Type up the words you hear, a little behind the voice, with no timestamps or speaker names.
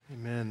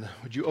Amen.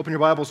 Would you open your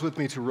Bibles with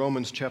me to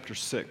Romans chapter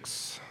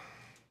 6?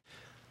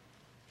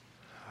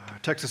 Our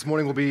text this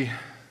morning will be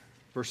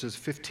verses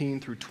 15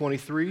 through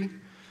 23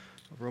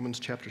 of Romans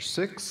chapter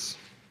 6.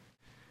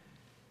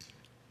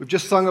 We've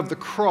just sung of the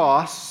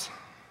cross,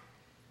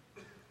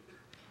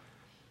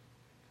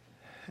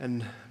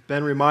 and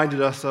Ben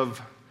reminded us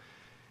of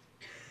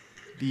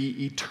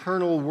the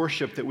eternal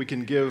worship that we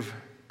can give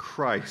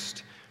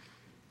Christ.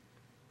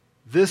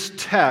 This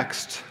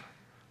text,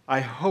 I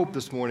hope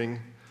this morning,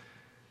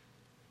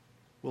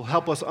 will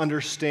help us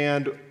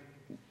understand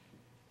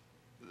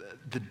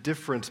the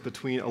difference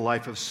between a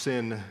life of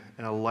sin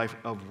and a life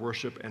of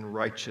worship and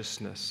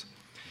righteousness.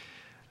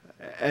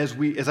 As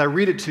I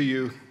read it to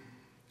you,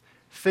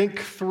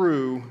 think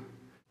through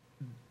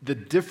the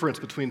difference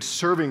between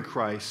serving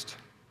Christ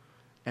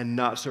and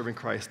not serving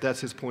Christ.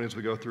 That's his point as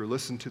we go through.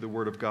 Listen to the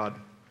word of God.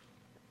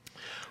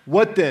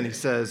 What then, he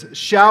says,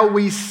 shall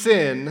we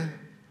sin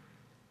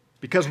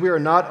because we are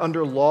not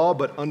under law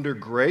but under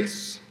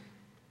grace?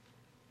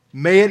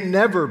 May it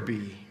never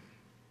be.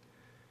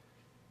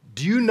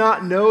 Do you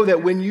not know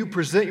that when you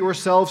present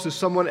yourselves to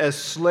someone as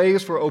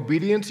slaves for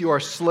obedience, you are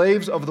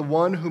slaves of the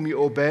one whom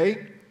you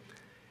obey,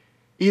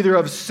 either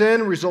of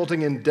sin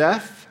resulting in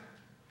death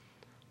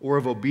or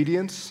of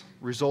obedience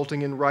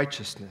resulting in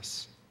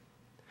righteousness?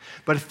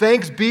 But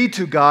thanks be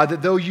to God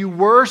that though you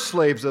were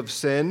slaves of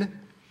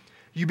sin,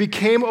 you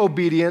became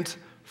obedient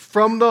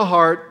from the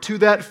heart to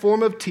that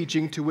form of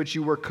teaching to which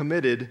you were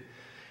committed,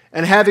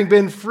 and having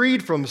been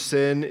freed from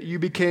sin, you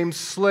became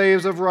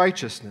slaves of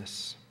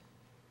righteousness.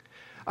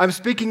 I'm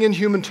speaking in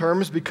human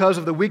terms because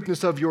of the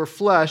weakness of your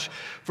flesh,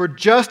 for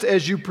just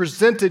as you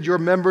presented your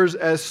members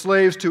as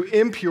slaves to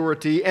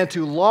impurity and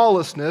to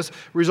lawlessness,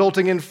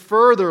 resulting in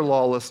further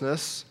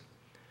lawlessness,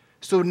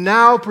 so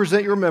now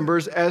present your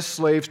members as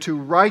slaves to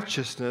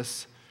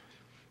righteousness,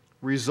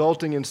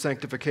 resulting in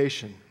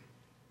sanctification.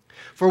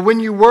 For when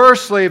you were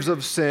slaves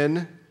of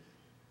sin,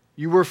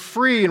 you were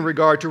free in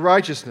regard to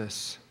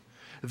righteousness.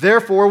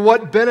 Therefore,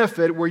 what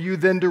benefit were you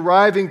then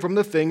deriving from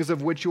the things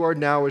of which you are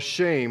now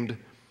ashamed?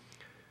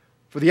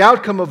 For the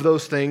outcome of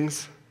those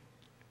things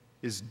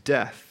is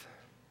death.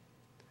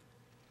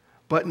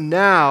 But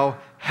now,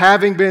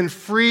 having been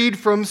freed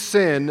from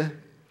sin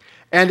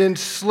and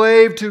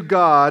enslaved to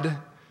God,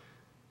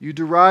 you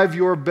derive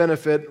your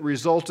benefit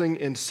resulting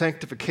in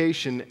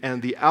sanctification,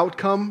 and the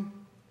outcome,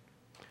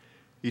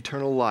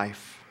 eternal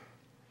life.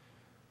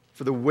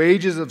 For the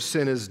wages of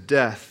sin is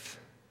death,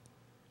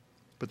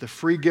 but the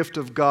free gift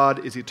of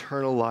God is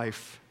eternal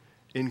life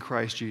in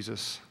Christ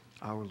Jesus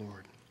our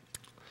Lord.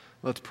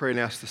 Let's pray and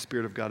ask the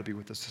Spirit of God to be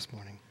with us this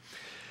morning.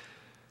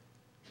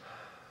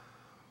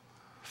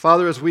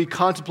 Father, as we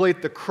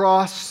contemplate the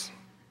cross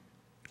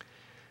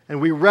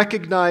and we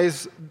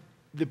recognize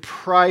the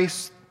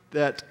price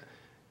that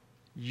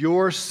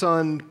your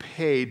Son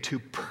paid to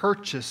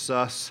purchase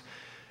us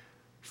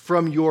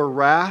from your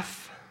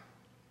wrath,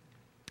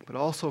 but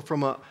also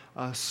from a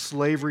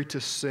slavery to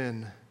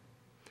sin,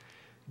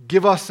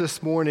 give us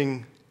this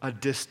morning a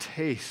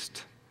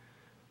distaste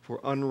for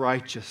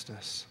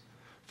unrighteousness,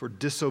 for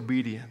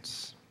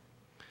disobedience.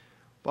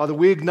 Father,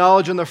 we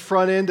acknowledge on the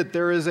front end that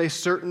there is a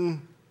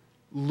certain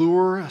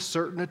lure, a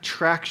certain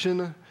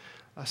attraction,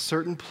 a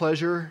certain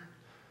pleasure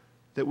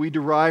that we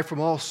derive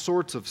from all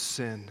sorts of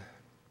sin.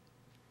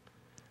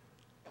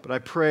 But I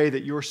pray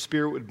that your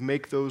Spirit would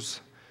make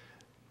those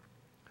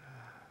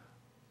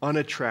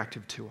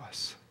unattractive to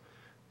us,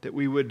 that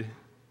we would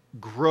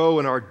grow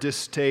in our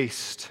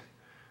distaste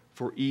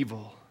for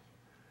evil,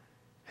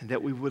 and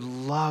that we would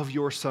love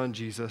your Son,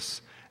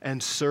 Jesus,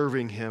 and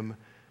serving him,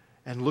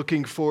 and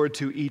looking forward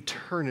to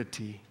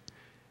eternity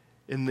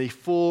in the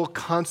full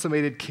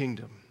consummated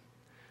kingdom,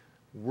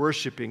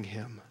 worshiping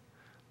him,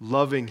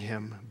 loving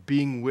him,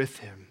 being with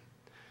him.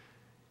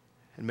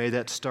 And may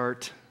that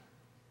start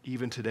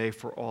even today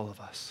for all of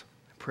us.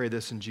 I pray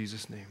this in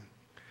Jesus' name.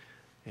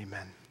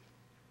 Amen.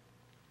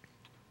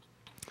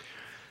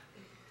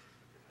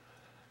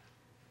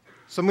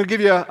 So I'm going to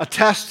give you a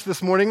test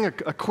this morning, a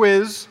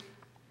quiz.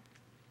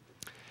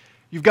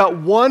 You've got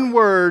one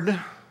word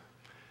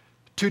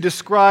to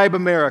describe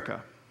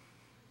America.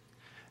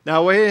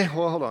 Now,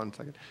 hold on a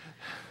second.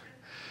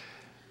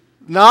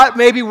 Not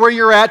maybe where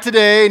you're at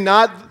today,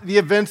 not the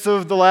events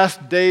of the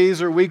last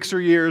days or weeks or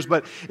years,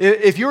 but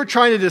if you were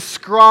trying to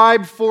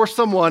describe for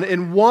someone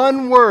in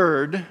one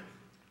word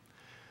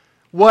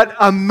what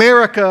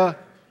America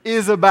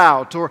is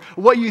about, or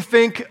what you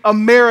think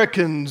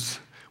Americans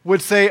would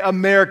say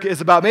America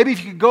is about. Maybe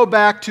if you could go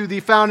back to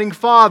the founding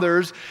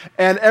fathers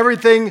and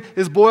everything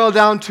is boiled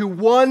down to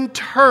one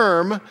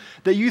term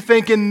that you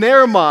think in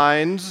their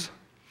minds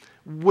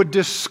would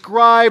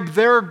describe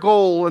their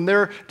goal and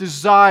their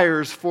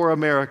desires for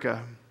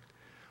America.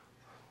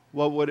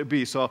 What would it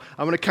be? So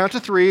I'm going to count to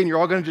 3 and you're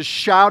all going to just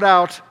shout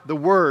out the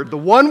word. The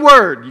one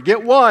word. You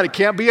get one. It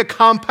can't be a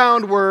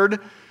compound word,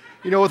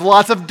 with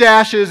lots of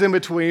dashes in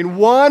between.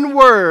 One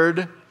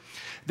word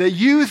that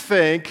you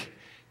think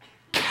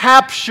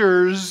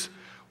captures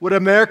what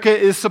America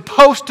is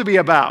supposed to be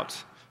about,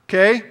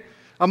 okay?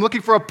 I'm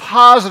looking for a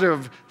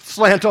positive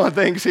slant on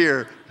things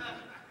here.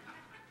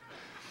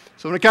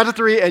 So I'm going to count to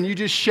 3, and you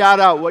just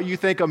shout out what you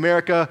think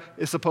America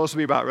is supposed to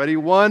be about. Ready?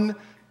 1,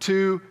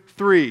 2,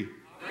 3.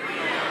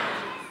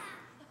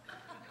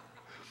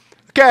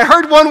 Okay, I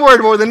heard one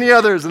word more than the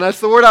others, and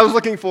that's the word I was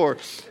looking for.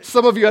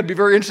 Some of you, I'd be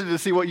very interested to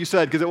see what you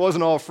said, because it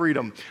wasn't all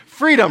freedom.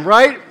 Freedom,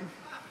 right?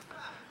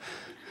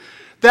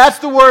 That's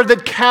the word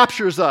that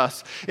captures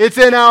us. It's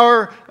in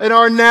our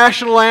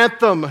national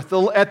anthem.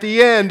 At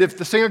the end, if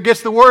the singer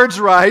gets the words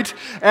right,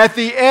 at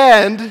the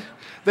end,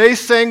 they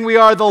sing, "We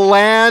are the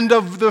land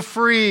of the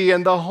free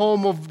and the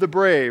home of the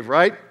brave,"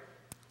 right?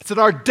 It's in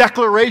our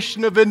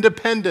Declaration of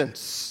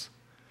Independence,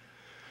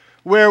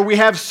 where we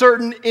have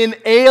certain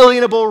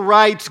inalienable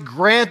rights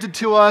granted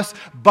to us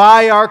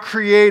by our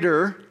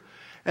Creator,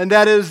 and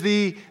that is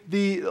the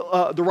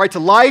right to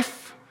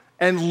life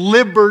and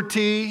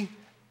liberty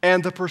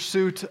and the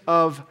pursuit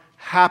of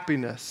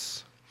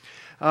happiness.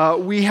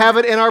 We have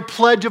it in our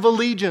Pledge of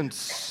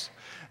Allegiance.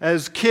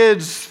 As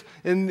kids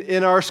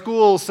in our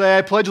schools say,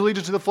 "I pledge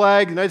allegiance to the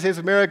flag, the United States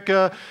of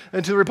America,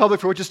 and to the republic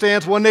for which it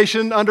stands, one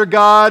nation under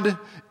God,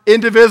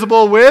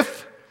 indivisible,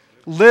 with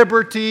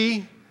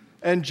liberty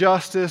and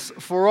justice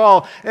for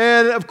all."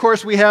 And of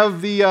course, we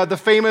have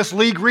the famous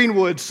Lee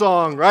Greenwood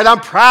song, right?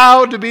 "I'm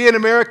proud to be an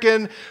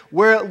American,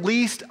 where at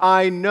least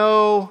I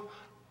know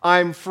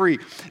I'm free."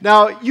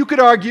 Now, you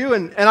could argue,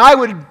 and I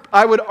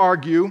would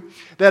argue,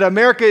 that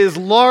America is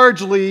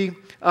largely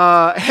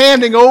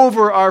handing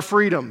over our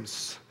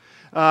freedoms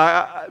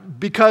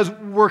because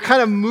we're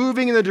kind of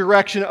moving in the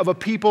direction of a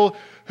people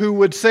who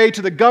would say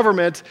to the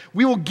government,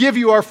 "We will give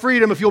you our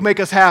freedom if you'll make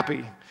us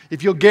happy,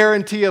 if you'll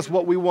guarantee us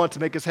what we want to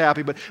make us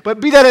happy." But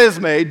be that as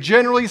may,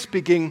 generally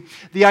speaking,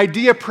 the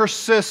idea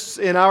persists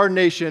in our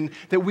nation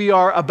that we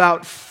are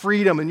about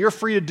freedom. And you're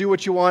free to do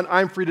what you want.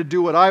 I'm free to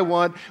do what I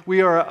want.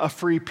 We are a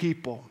free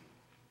people.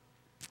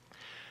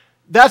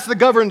 That's the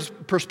government's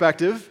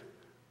perspective.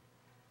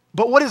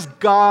 But what is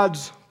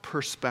God's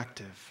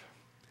perspective?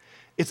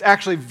 It's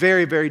actually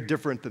very, very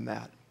different than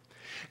that.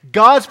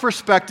 God's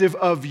perspective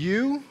of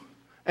you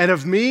and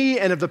of me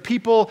and of the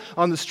people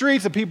on the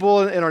streets, the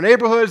people in our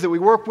neighborhoods that we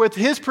work with,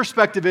 his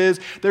perspective is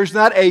there's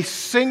not a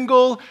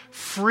single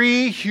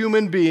free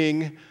human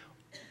being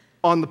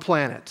on the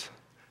planet.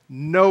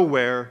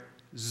 Nowhere,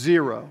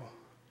 zero.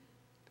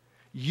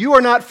 You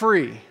are not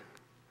free,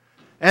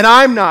 and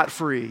I'm not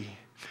free,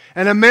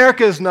 and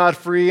America is not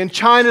free, and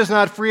China is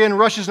not free, and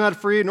Russia is not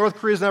free, and North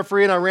Korea is not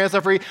free, and Iran is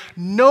not free.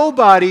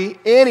 Nobody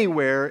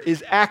anywhere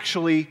is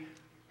actually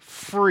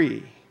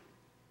free.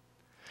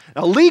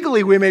 Now,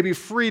 legally, we may be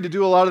free to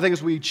do a lot of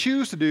things we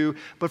choose to do,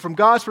 but from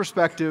God's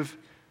perspective,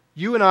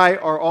 you and I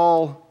are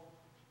all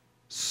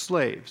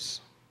slaves.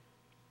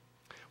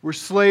 We're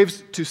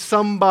slaves to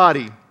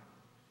somebody.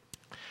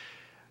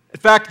 In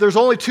fact, there's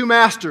only two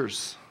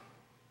masters.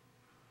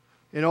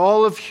 In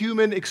all of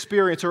human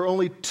experience, there are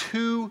only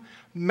two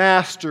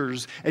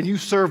masters, and you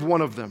serve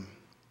one of them.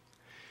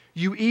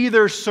 You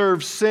either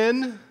serve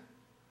sin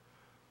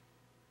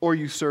or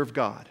you serve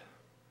God.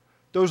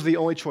 Those are the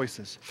only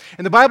choices.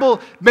 And the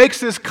Bible makes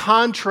this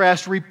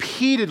contrast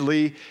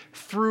repeatedly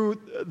through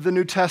the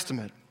New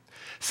Testament.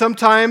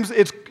 Sometimes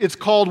it's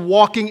called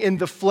walking in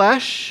the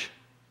flesh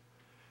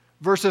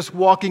versus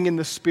walking in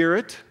the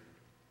Spirit.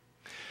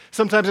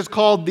 Sometimes it's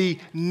called the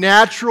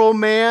natural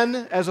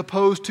man as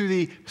opposed to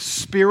the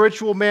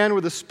spiritual man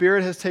where the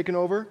Spirit has taken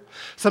over.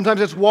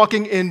 Sometimes it's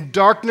walking in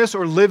darkness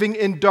or living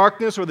in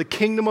darkness or the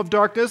kingdom of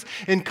darkness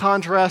in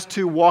contrast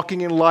to walking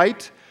in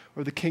light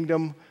or the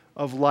kingdom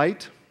of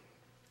light.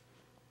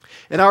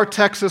 In our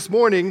text this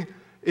morning,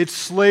 it's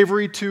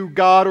slavery to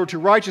God or to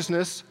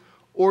righteousness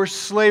or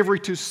slavery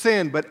to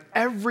sin. But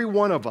every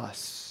one of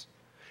us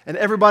and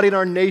everybody in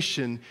our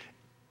nation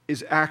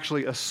is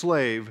actually a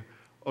slave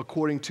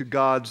according to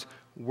God's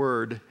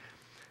word.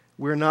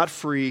 We're not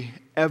free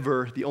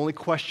ever. The only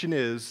question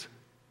is,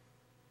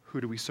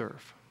 who do we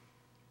serve?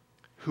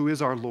 Who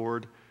is our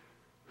Lord?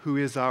 Who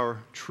is our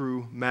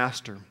true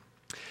master?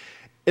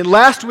 In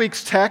last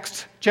week's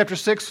text, chapter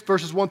 6,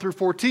 verses 1 through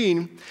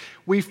 14,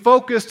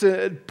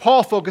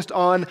 Paul focused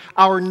on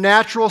our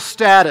natural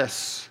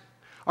status.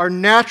 Our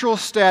natural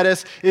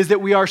status is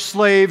that we are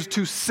slaves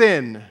to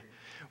sin.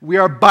 We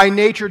are by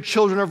nature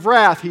children of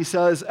wrath, he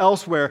says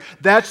elsewhere.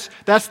 That's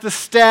the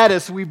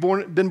status we've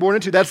been born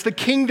into. That's the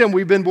kingdom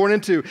we've been born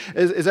into.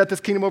 Is that this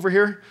kingdom over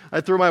here?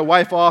 I threw my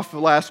wife off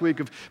last week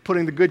of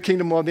putting the good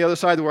kingdom on the other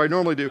side where I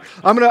normally do.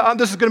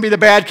 This is going to be the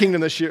bad kingdom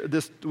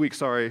this week.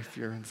 Sorry if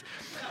you're...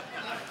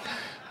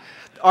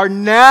 Our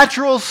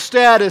natural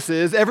status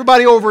is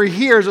everybody over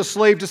here is a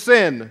slave to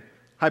sin,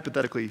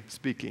 hypothetically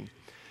speaking.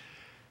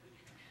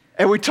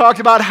 And we talked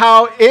about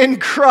how in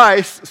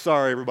Christ,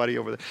 sorry everybody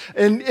over there,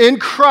 in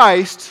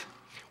Christ,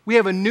 we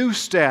have a new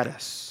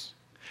status.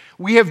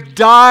 We have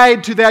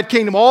died to that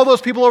kingdom. All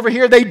those people over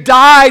here, they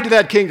died to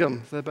that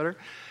kingdom. Is that better?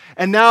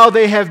 And now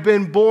they have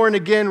been born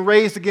again,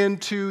 raised again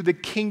to the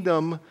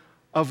kingdom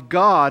of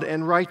God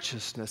and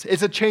righteousness.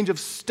 It's a change of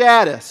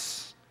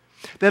status.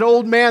 That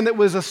old man that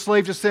was a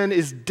slave to sin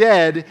is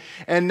dead,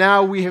 and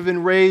now we have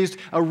been raised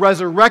a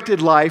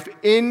resurrected life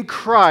in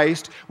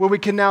Christ where we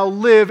can now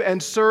live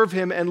and serve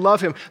Him and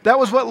love Him. That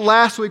was what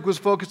last week was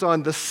focused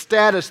on, the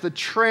status, the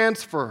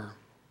transfer.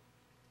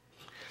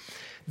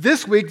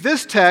 This week,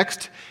 this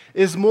text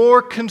is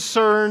more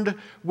concerned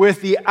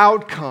with the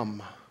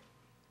outcome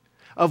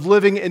of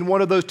living in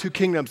one of those two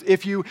kingdoms.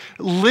 If you're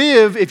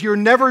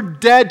never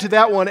dead to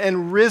that one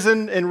and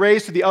risen and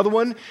raised to the other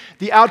one,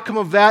 the outcome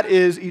of that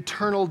is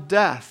eternal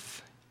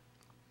death.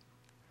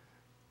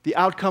 The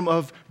outcome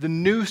of the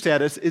new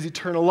status is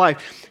eternal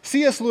life.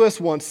 C.S. Lewis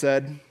once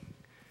said,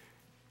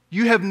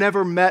 "You have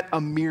never met a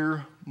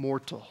mere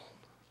mortal."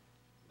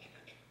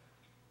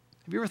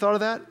 Have you ever thought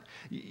of that?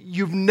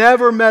 You've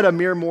never met a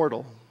mere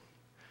mortal.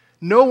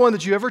 No one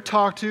that you ever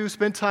talked to,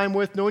 spent time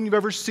with, no one you've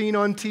ever seen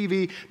on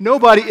TV,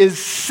 nobody is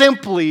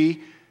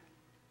simply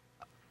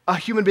a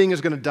human being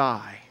is going to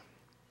die.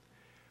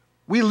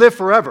 We live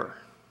forever.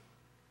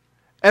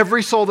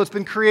 Every soul that's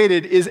been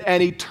created is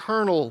an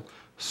eternal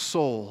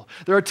soul.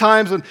 There are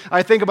times when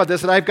I think about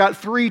this, and I've got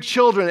 3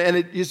 children, and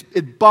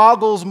it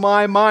boggles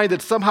my mind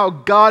that somehow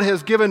God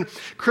has given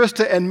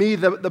Krista and me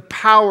the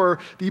power,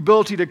 the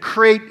ability to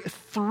create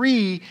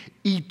 3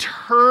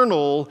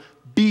 eternal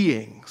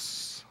beings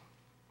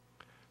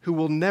who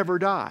will never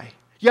die.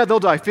 Yeah, they'll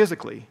die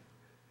physically.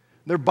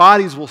 Their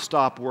bodies will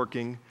stop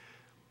working,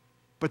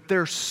 but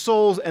their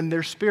souls and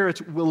their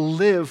spirits will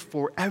live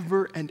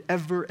forever and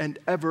ever and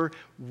ever,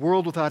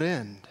 world without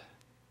end.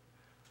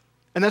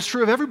 And that's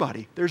true of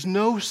everybody. There's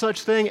no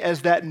such thing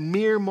as that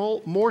mere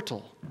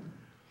mortal.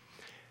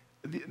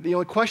 The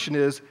only question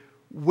is,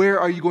 where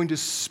are you going to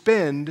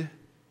spend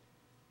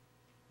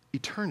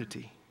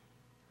eternity?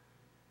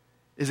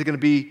 Is it going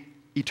to be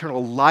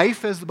eternal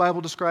life, as the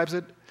Bible describes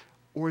it,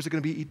 or is it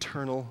going to be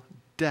eternal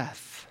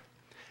death?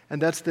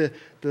 And that's the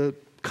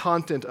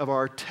content of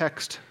our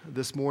text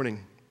this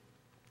morning.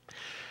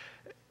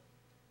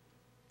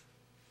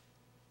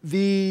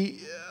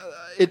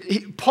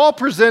 Paul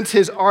presents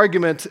his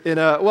argument in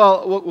a,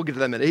 we'll get to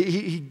that in a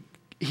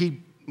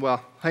minute.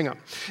 Hang on.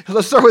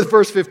 Let's start with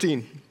verse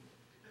 15.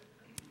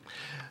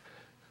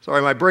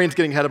 Sorry, my brain's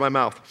getting ahead of my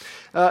mouth.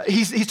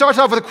 He starts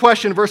off with a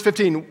question, verse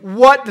 15.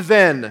 What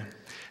then?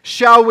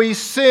 Shall we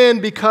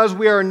sin because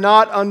we are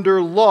not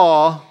under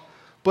law,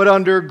 but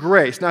under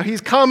grace? Now,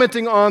 he's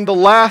commenting on the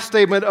last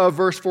statement of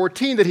verse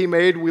 14 that he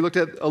made. We looked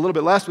at a little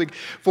bit last week.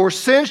 For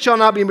sin shall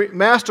not be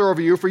master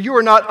over you, for you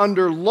are not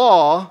under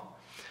law,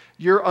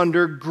 you're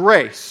under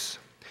grace.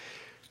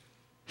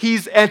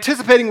 He's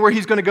anticipating where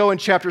he's going to go in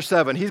chapter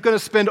 7. He's going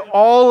to spend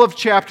all of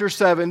chapter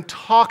 7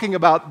 talking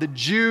about the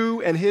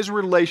Jew and his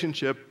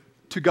relationship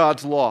to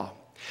God's law.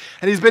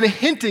 And he's been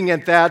hinting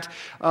at that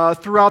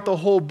throughout the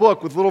whole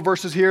book with little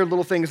verses here,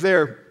 little things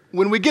there.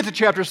 When we get to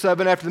chapter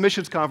 7 after the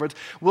missions conference,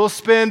 we'll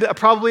spend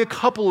probably a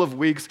couple of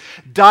weeks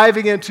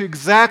diving into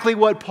exactly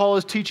what Paul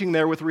is teaching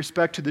there with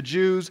respect to the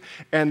Jews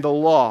and the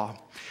law.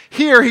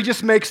 Here, he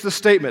just makes the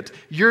statement,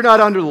 you're not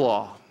under the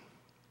law.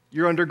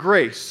 You're under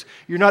grace.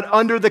 You're not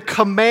under the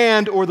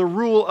command or the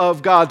rule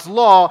of God's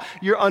law.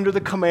 You're under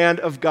the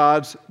command of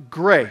God's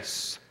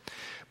grace.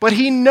 But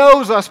he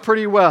knows us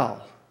pretty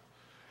well.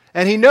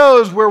 And he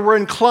knows where we're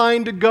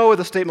inclined to go with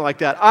a statement like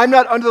that. I'm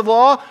not under the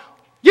law.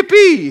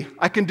 Yippee!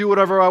 I can do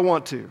whatever I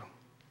want to.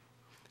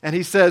 And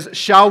he says,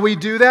 shall we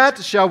do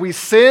that? Shall we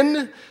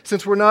sin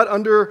since we're not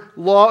under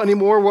law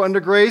anymore? We're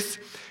under grace?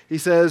 He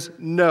says,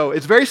 no.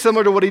 It's very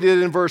similar to what he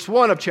did in verse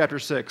 1 of chapter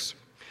 6.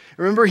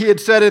 Remember, he had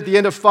said at the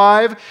end of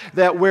 5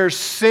 that where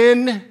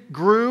sin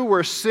grew,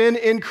 where sin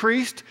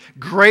increased,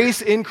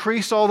 grace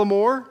increased all the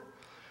more.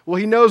 Well,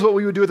 he knows what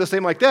we would do with a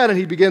statement like that, and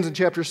he begins in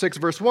chapter 6,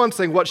 verse 1,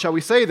 saying, what shall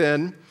we say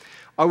then?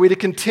 Are we to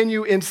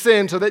continue in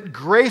sin so that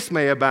grace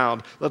may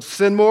abound? Let's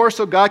sin more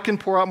so God can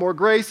pour out more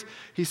grace.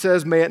 He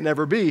says, may it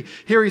never be.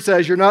 Here he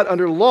says, you're not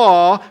under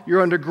law,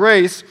 you're under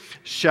grace.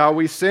 Shall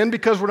we sin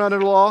because we're not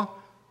under law?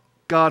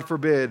 God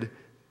forbid.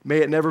 May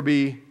it never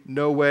be.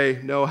 No way,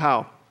 no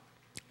how.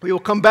 We will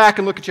come back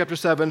and look at chapter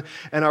 7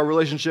 and our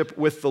relationship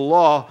with the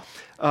law.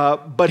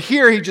 But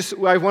here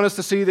I want us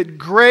to see that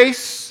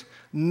grace,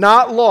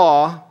 not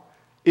law,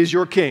 is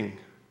your king.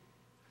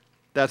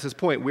 That's his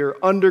point. We are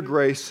under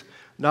grace,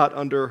 not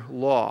under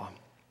law.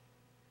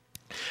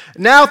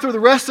 Now, through the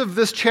rest of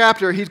this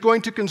chapter, he's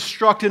going to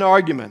construct an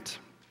argument.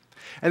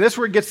 And this is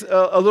where it gets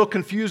a little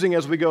confusing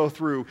as we go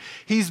through.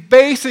 He's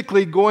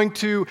basically going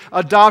to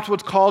adopt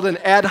what's called an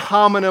ad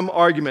hominem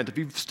argument. If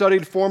you've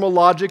studied formal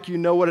logic, you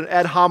know what an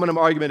ad hominem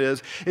argument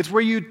is. It's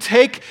where you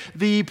take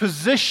the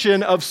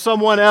position of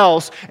someone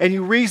else and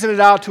you reason it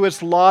out to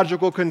its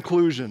logical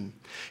conclusion.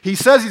 He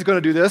says he's going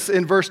to do this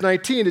in verse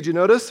 19. Did you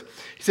notice?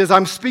 He says,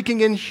 I'm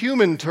speaking in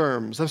human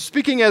terms. I'm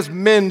speaking as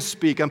men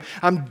speak.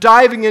 I'm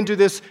diving into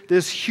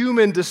this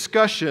human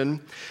discussion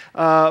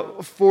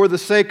for the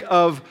sake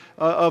of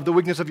the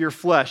weakness of your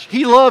flesh.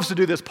 He loves to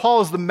do this.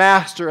 Paul is the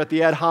master at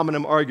the ad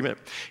hominem argument.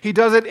 He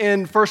does it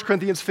in 1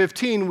 Corinthians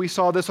 15. We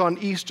saw this on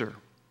Easter,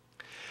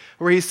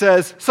 where he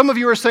says, some of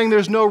you are saying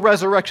there's no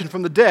resurrection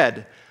from the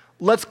dead.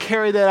 let's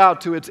carry that out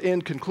to its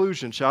end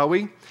conclusion, shall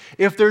we?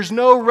 If there's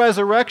no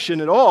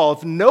resurrection at all,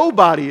 if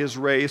nobody is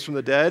raised from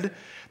the dead,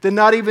 then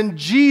not even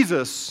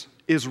Jesus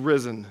is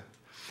risen.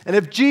 And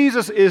if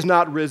Jesus is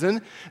not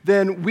risen,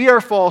 then we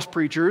are false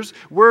preachers,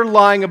 we're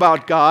lying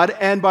about God,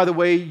 and by the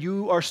way,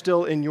 you are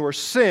still in your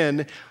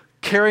sin,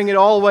 carrying it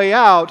all the way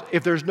out.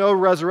 If there's no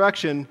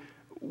resurrection,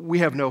 we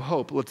have no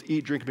hope. Let's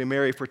eat, drink, and be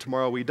merry, for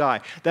tomorrow we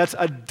die. That's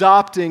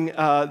adopting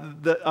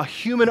a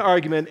human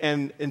argument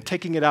and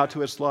taking it out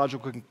to its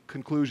logical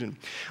conclusion.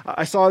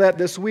 I saw that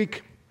this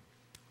week.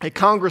 A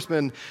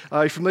congressman,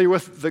 are you familiar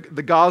with the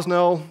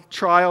Gosnell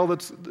trial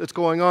that's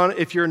going on?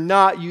 If you're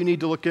not, you need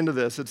to look into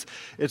this.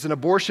 It's an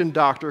abortion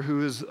doctor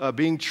who is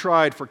being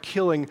tried for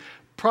killing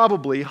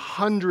probably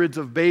hundreds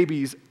of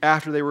babies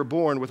after they were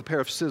born with a pair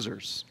of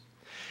scissors.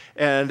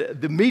 And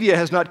the media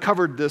has not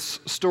covered this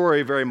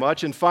story very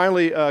much. And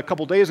finally, a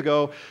couple days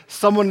ago,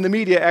 someone in the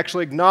media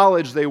actually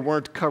acknowledged they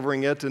weren't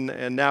covering it.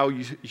 And now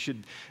you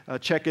should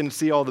check in and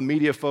see all the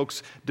media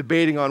folks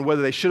debating on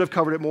whether they should have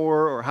covered it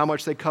more or how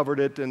much they covered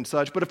it and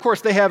such. But of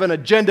course, they have an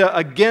agenda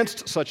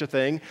against such a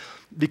thing,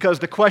 because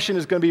the question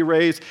is going to be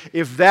raised,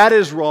 if that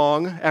is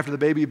wrong after the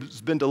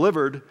baby's been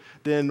delivered,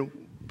 then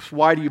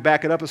why do you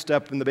back it up a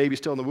step when the baby's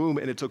still in the womb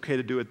and it's okay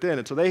to do it then?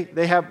 And so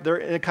they're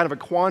in a kind of a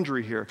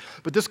quandary here.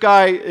 But this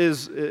guy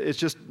it's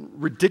just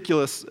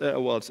ridiculous.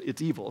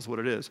 It's evil is what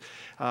it is.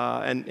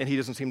 And he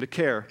doesn't seem to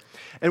care.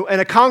 And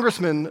a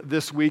congressman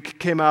this week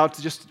came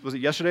out, was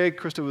it yesterday?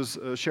 Krista was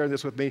sharing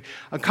this with me.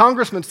 A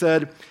congressman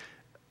said,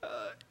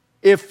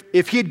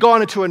 if he'd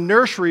gone into a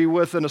nursery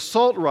with an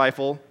assault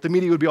rifle, the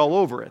media would be all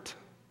over it.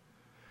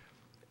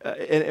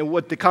 And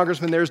what the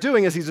congressman there is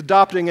doing is he's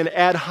adopting an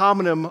ad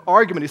hominem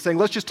argument. He's saying,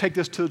 let's just take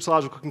this to its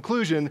logical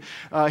conclusion.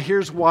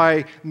 Here's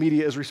why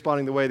media is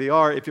responding the way they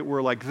are. If it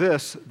were like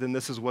this, then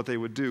this is what they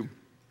would do.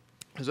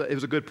 It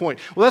was a good point.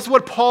 Well, that's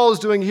what Paul is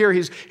doing here.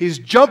 He's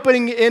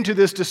jumping into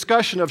this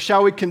discussion of,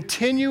 shall we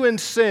continue in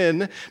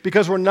sin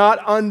because we're not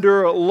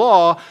under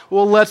law?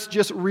 Well, let's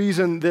just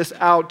reason this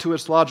out to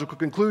its logical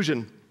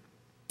conclusion.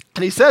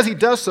 And he says he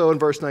does so in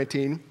verse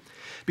 19,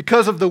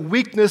 because of the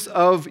weakness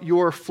of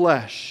your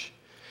flesh.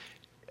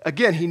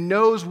 Again, he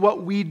knows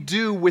what we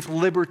do with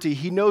liberty.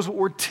 He knows what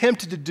we're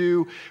tempted to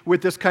do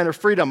with this kind of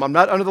freedom. I'm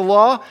not under the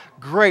law?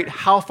 Great.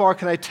 How far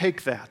can I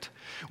take that?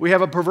 We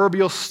have a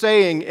proverbial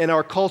saying in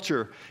our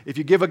culture. If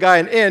you give a guy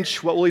an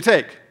inch, what will he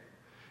take?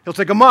 He'll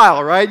take a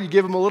mile, right? You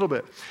give him a little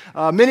bit.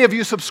 Many of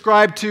you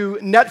subscribe to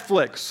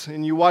Netflix,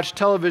 and you watch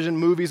television,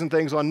 movies, and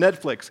things on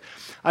Netflix.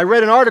 I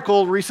read an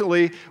article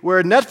recently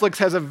where Netflix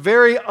has a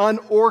very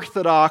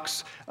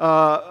unorthodox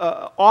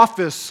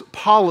office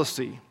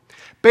policy.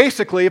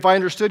 Basically, if I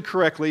understood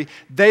correctly,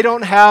 they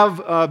don't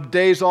have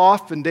days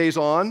off and days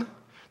on.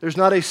 There's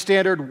not a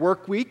standard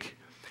work week.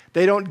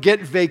 They don't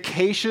get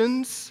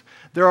vacations.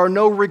 There are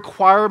no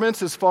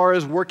requirements as far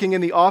as working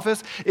in the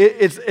office.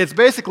 It's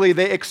basically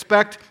they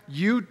expect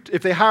you,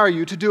 if they hire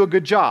you, to do a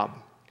good job.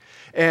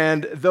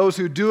 And those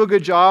who do a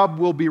good job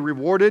will be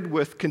rewarded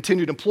with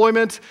continued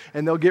employment,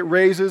 and they'll get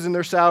raises in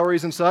their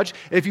salaries and such.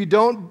 If you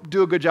don't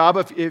do a good job,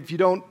 if you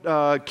don't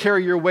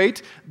carry your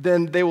weight,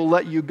 then they will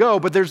let you go.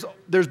 But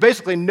there's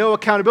basically no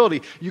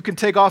accountability. You can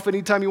take off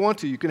anytime you want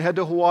to. You can head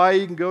to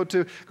Hawaii, you can go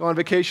on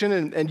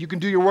vacation, and you can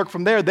do your work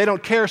from there. They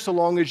don't care so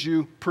long as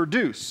you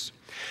produce.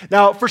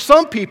 Now, for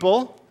some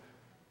people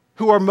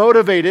who are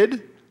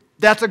motivated,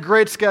 that's a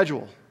great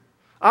schedule.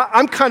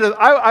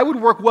 I would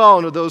work well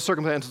under those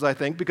circumstances, I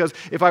think, because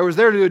if I was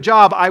there to do a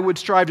job, I would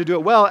strive to do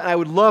it well, and I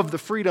would love the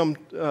freedom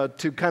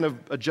to kind of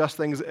adjust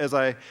things as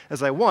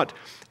I want.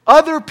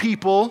 Other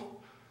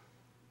people,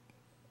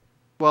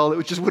 well,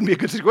 it just wouldn't be a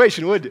good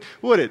situation, would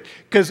it?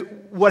 Because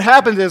what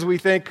happens is we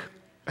think,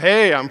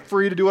 hey, I'm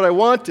free to do what I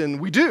want, and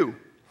we do.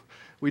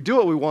 We do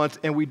what we want,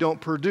 and we don't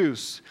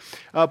produce.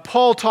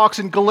 Paul talks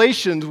in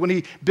Galatians, when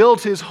he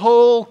builds his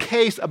whole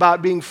case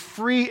about being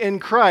free in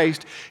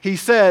Christ, he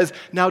says,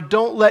 now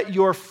don't let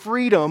your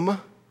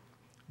freedom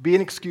be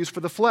an excuse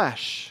for the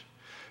flesh.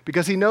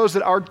 Because he knows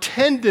that our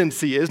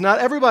tendency is, not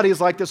everybody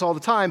is like this all the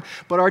time,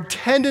 but our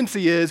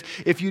tendency is,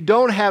 if you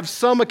don't have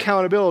some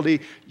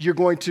accountability, you're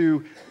going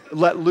to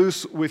let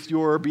loose with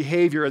your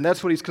behavior. And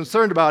that's what he's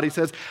concerned about. He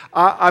says,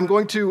 I'm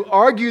going to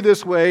argue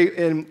this way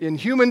in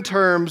human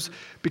terms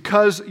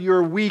because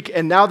you're weak,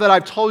 and now that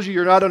I've told you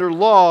you're not under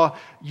law,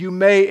 you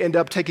may end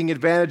up taking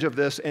advantage of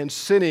this and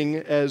sinning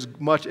as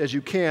much as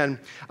you can.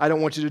 I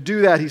don't want you to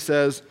do that, he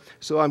says,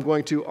 so I'm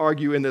going to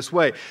argue in this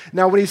way.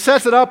 Now, when he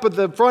sets it up at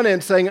the front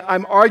end, saying,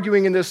 I'm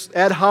arguing in this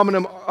ad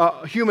hominem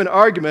human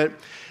argument,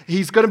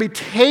 he's going to be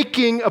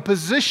taking a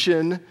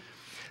position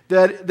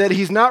that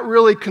he's not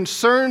really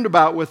concerned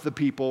about with the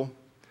people,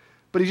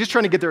 but he's just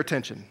trying to get their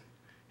attention.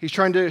 He's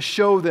trying to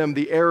show them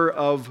the error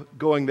of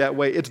going that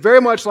way. It's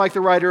very much like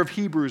the writer of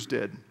Hebrews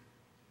did.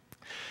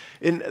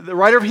 The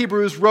writer of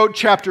Hebrews wrote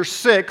chapter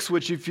 6,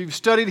 which if you've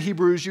studied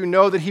Hebrews, you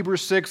know that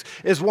Hebrews 6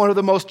 is one of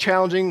the most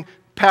challenging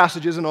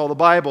passages in all the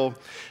Bible,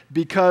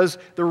 because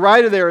the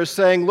writer there is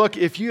saying, look,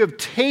 if you have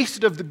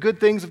tasted of the good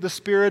things of the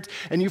Spirit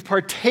and you've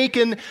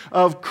partaken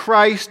of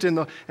Christ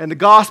and the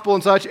gospel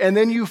and such, and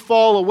then you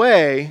fall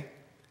away,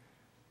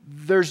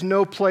 there's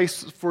no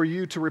place for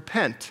you to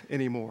repent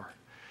anymore.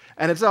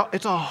 And it's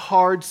a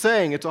hard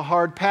saying, it's a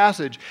hard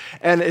passage,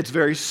 and it's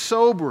very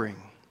sobering.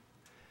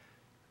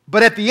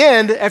 But at the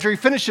end, after he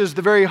finishes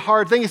the very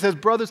hard thing, he says,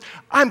 brothers,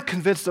 I'm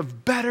convinced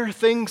of better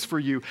things for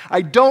you.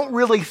 I don't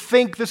really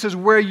think this is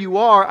where you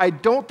are. I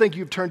don't think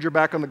you've turned your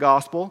back on the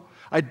gospel.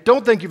 I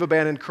don't think you've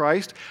abandoned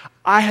Christ.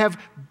 I have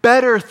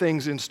better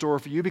things in store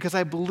for you because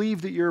I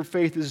believe that your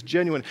faith is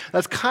genuine.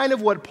 That's kind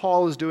of what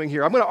Paul is doing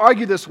here. I'm going to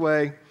argue this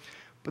way,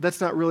 but that's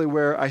not really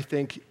where I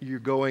think you're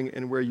going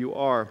and where you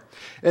are.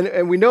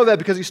 And we know that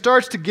because he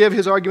starts to give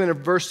his argument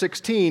in verse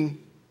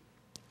 16,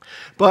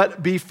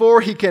 but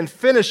before he can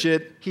finish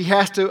it, he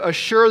has to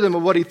assure them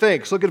of what he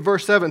thinks. Look at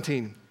verse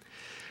 17.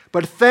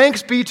 But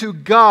thanks be to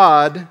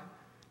God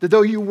that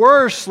though you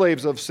were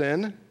slaves of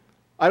sin,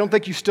 I don't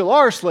think you still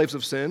are slaves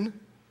of sin,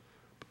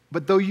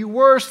 but though you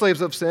were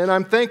slaves of sin,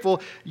 I'm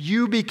thankful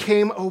you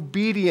became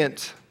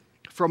obedient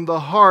from the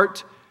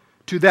heart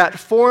to that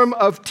form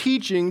of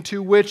teaching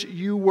to which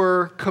you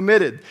were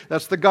committed.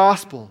 That's the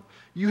gospel.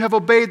 You have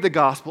obeyed the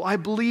gospel. I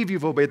believe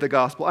you've obeyed the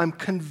gospel. I'm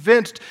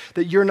convinced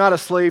that you're not a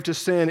slave to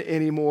sin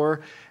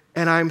anymore,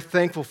 and I'm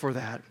thankful for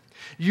that.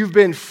 You've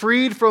been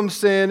freed from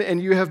sin,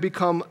 and you have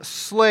become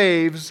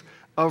slaves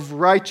of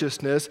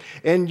righteousness,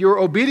 and your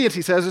obedience,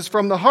 he says, is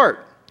from the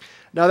heart.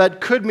 Now,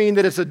 that could mean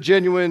that it's a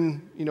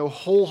genuine,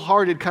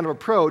 wholehearted kind of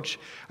approach.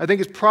 I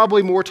think it's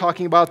probably more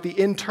talking about the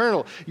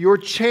internal. Your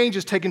change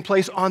is taking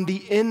place on the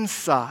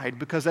inside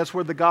because that's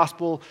where the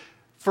gospel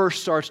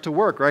first starts to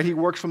work, right? He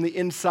works from the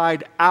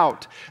inside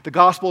out. The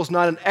gospel is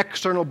not an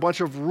external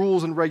bunch of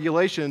rules and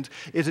regulations.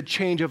 It's a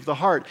change of the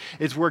heart.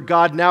 It's where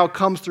God now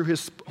comes through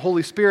His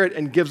Holy Spirit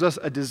and gives us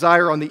a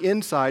desire on the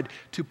inside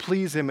to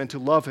please Him and to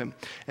love Him.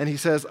 And He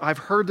says, I've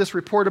heard this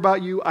report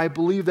about you. I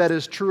believe that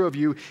is true of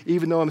you.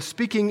 Even though I'm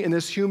speaking in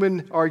this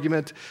human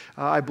argument,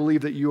 I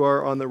believe that you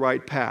are on the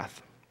right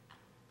path.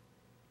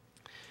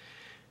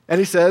 And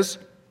He says,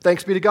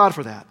 thanks be to God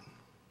for that.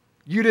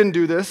 You didn't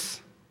do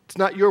this. It's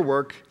not your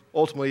work.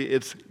 Ultimately,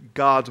 it's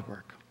God's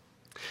work.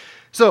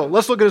 So,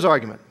 let's look at his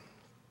argument.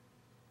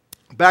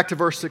 Back to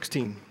verse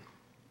 16.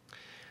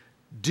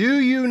 Do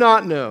you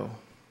not know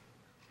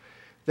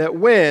that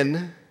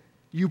when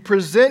you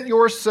present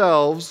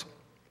yourselves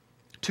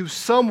to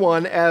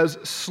someone as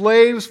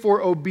slaves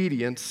for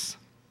obedience,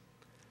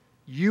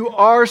 you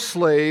are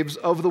slaves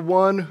of the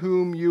one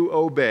whom you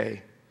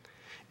obey,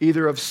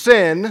 either of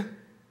sin,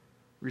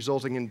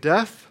 resulting in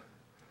death,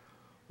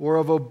 or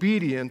of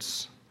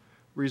obedience,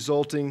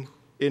 resulting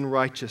in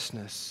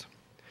righteousness.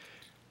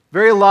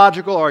 Very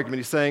logical argument.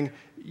 He's saying,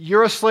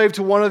 you're a slave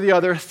to one or the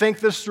other. Think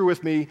this through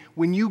with me.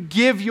 When you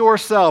give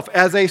yourself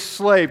as a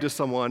slave to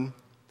someone,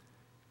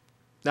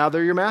 now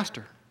they're your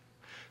master.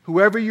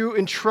 Whoever you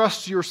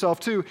entrust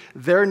yourself to,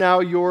 they're now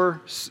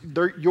your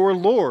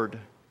Lord.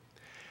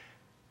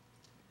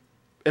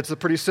 It's a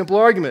pretty simple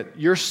argument.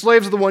 You're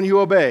slaves of the one you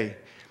obey.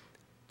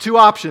 Two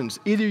options.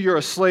 Either you're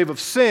a slave of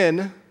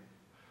sin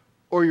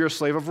or you're a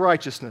slave of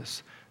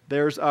righteousness.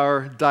 There's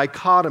our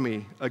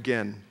dichotomy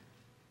again.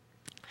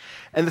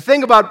 And the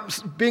thing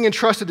about being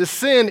entrusted to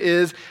sin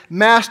is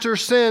master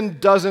sin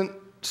doesn't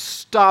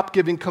stop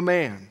giving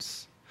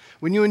commands.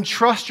 When you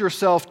entrust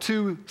yourself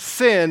to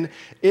sin,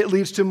 it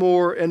leads to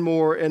more and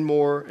more and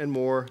more and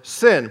more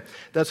sin.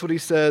 That's what he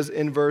says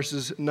in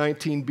verses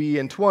 19b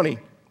and 20. He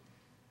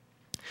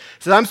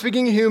says, I'm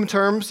speaking in human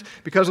terms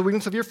because of the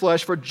weakness of your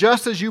flesh, for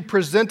just as you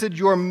presented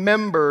your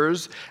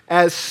members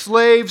as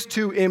slaves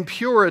to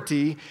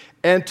impurity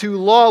and to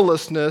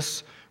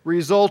lawlessness,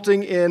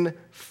 resulting in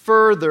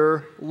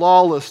further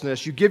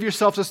lawlessness. You give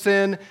yourself to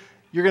sin,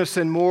 you're going to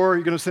sin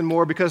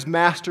more because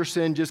master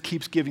sin just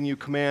keeps giving you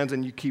commands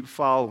and you keep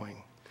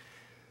following.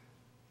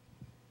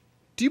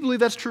 Do you believe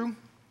that's true?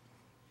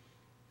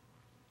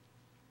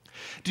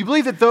 Do you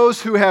believe that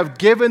those who have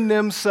given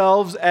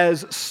themselves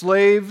as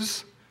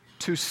slaves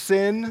to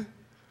sin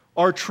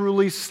are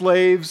truly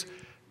slaves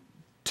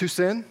to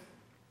sin?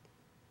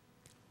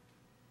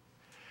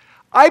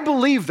 I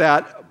believe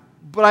that.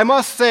 But I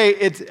must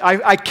say,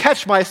 I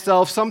catch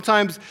myself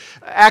sometimes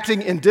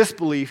acting in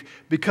disbelief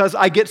because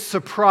I get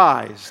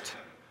surprised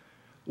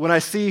when I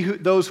see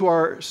those who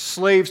are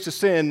slaves to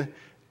sin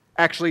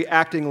actually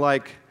acting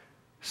like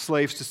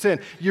slaves to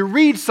sin. You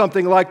read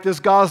something like this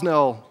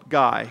Gosnell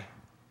guy,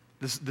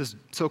 this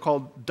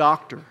so-called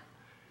doctor,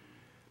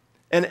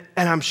 and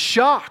I'm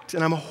shocked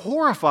and I'm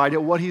horrified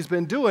at what he's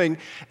been doing,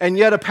 and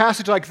yet a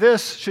passage like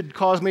this should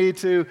cause me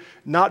to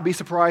not be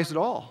surprised at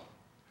all.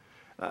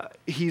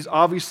 He's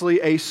obviously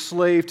a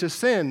slave to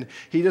sin.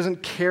 He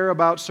doesn't care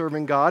about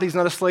serving God. He's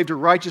not a slave to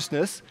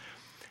righteousness.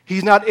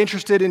 He's not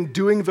interested in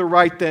doing the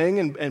right thing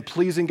and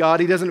pleasing God.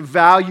 He doesn't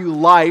value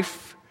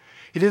life.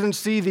 He doesn't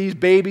see these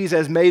babies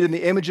as made in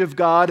the image of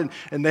God,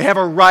 and they have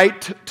a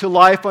right to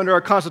life under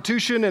our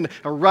Constitution and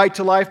a right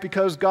to life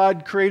because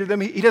God created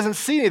them. He doesn't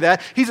see any of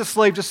that. He's a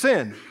slave to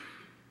sin.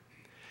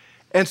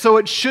 And so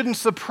it shouldn't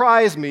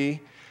surprise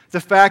me the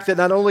fact that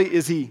not only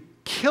is he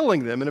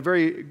killing them in a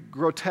very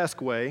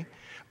grotesque way,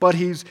 but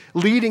he's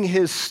leading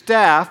his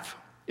staff,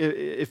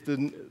 if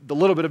the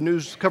little bit of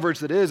news coverage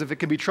that is, if it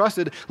can be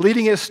trusted,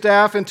 leading his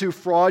staff into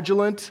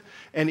fraudulent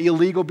and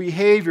illegal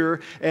behavior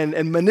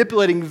and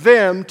manipulating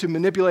them to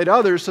manipulate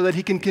others so that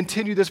he can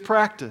continue this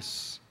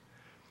practice.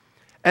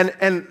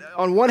 And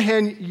on one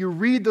hand, you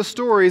read the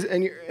stories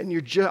and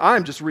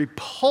I'm just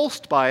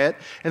repulsed by it,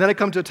 and then I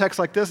come to a text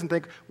like this and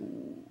think,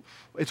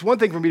 it's one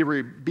thing for me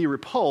to be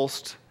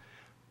repulsed,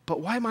 but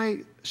why am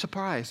I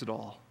surprised at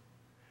all?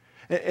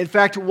 In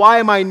fact, why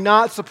am I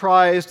not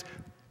surprised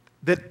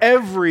that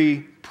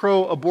every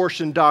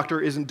pro-abortion doctor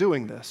isn't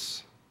doing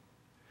this?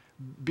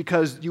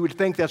 Because you would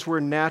think that's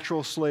where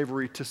natural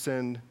slavery to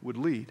sin would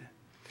lead.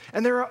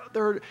 And there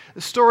are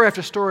story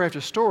after story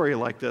after story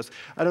like this.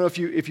 I don't know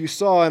if you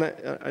saw,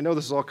 and I know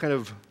this is all kind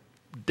of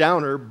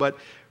downer, but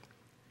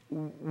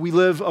we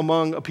live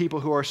among a people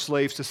who are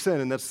slaves to sin,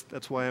 and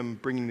that's why I'm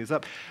bringing these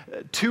up.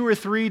 2 or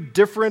 3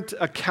 different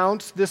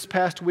accounts this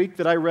past week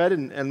that I read,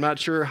 and I'm not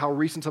sure how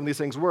recent some of these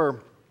things were.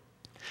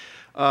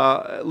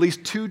 At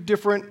least 2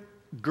 different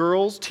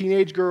girls,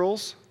 teenage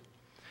girls,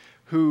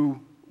 who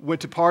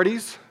went to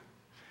parties,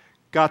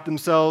 got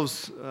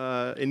themselves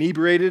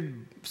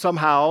inebriated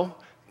somehow,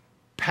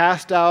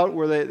 passed out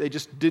where they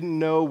just didn't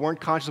know, weren't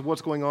conscious of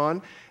what's going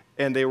on,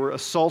 and they were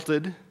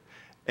assaulted.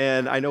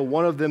 And I know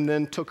one of them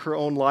then took her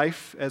own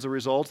life as a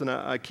result, and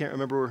I can't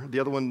remember, the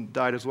other one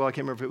died as well. I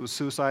can't remember if it was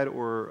suicide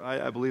or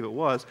I believe it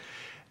was.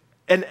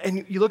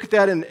 And you look at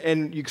that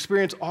and you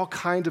experience all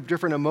kinds of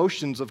different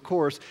emotions, of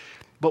course,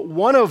 but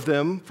one of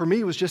them, for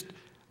me, was just,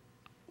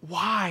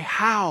 why?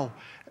 How?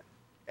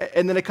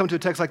 And then I come to a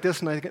text like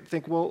this and I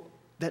think, well,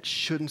 that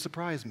shouldn't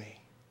surprise me.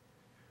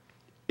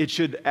 It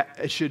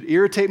should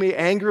irritate me,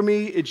 anger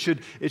me. It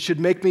should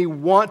make me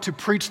want to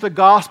preach the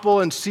gospel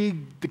and see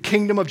the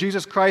kingdom of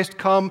Jesus Christ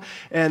come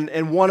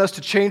and want us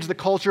to change the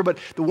culture. But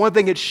the one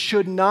thing it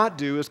should not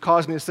do is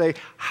cause me to say,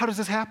 how does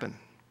this happen?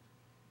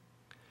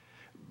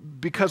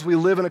 Because we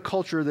live in a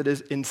culture that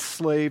is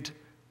enslaved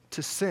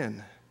to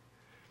sin.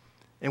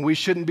 And we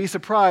shouldn't be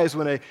surprised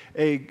when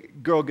a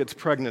girl gets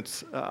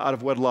pregnant out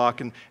of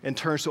wedlock and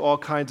turns to all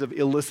kinds of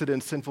illicit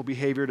and sinful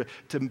behavior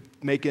to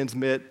make ends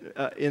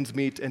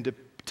meet and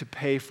to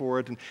pay for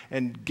it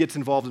and gets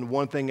involved in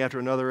one thing after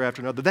another.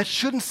 That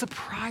shouldn't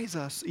surprise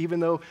us, even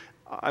though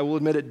I will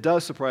admit it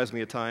does surprise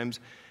me at times.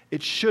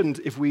 It shouldn't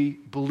if we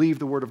believe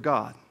the Word of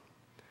God.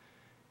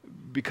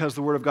 Because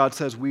the Word of God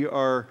says we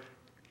are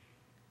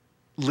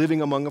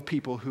living among a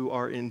people who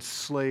are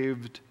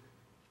enslaved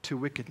to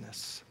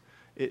wickedness.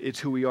 It's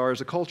who we are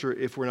as a culture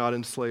if we're not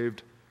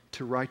enslaved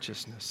to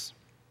righteousness.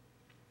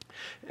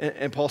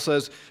 And Paul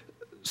says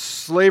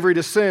slavery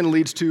to sin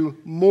leads to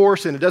more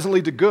sin. It doesn't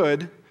lead to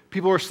good.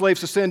 People who are slaves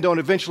to sin don't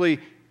eventually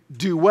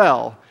do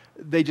well.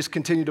 They just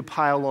continue to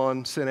pile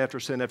on sin after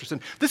sin after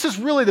sin. This is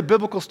really the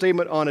biblical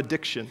statement on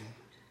addiction.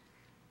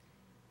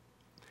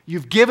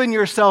 You've given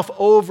yourself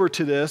over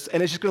to this,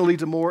 and it's just going to lead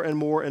to more and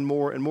more and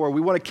more and more. We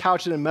want to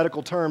couch it in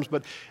medical terms,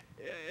 but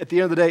at the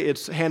end of the day,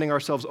 it's handing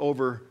ourselves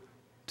over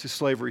to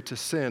slavery to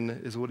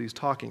sin is what he's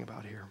talking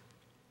about here.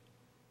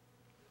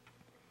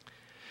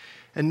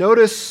 And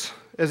notice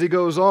as he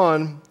goes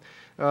on,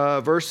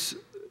 verse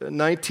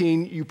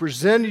 19, you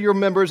present your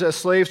members as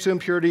slaves to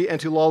impurity and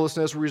to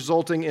lawlessness,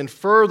 resulting in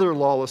further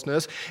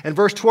lawlessness. And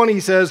verse 20,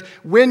 he says,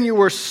 when you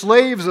were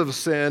slaves of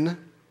sin,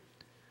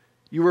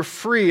 you were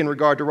free in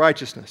regard to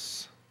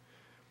righteousness.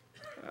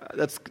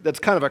 That's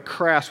kind of a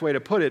crass way to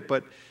put it,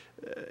 but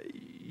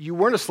you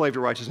weren't a slave to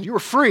righteousness. You were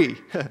free.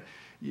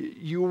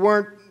 You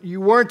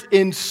weren't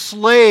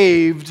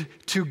enslaved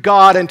to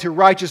God and to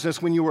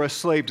righteousness when you were a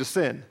slave to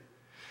sin.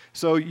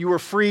 So you were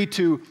free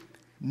to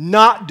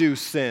not do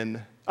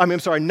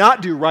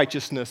not do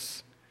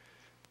righteousness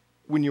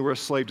when you were a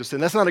slave to sin.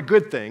 That's not a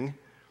good thing.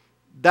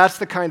 That's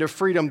the kind of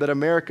freedom that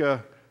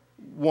America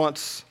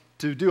wants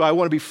to do. I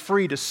want to be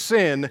free to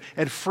sin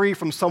and free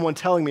from someone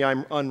telling me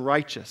I'm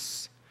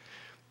unrighteous.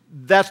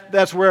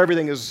 That's where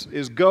everything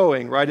is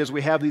going, right? As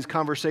we have these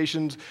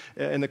conversations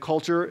in the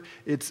culture,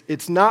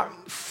 it's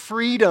not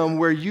freedom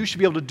where you should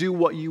be able to do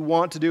what you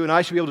want to do and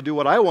I should be able to do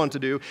what I want to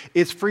do.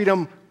 It's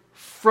freedom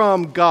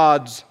from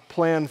God's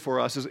plan for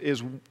us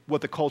is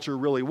what the culture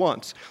really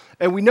wants.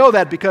 And we know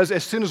that because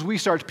as soon as we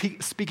start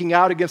speaking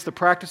out against the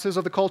practices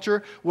of the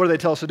culture, what do they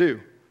tell us to do?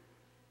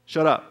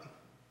 Shut up.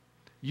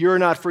 You're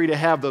not free to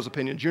have those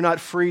opinions. You're not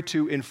free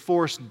to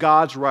enforce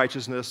God's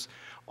righteousness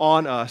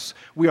on us.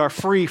 We are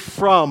free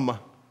from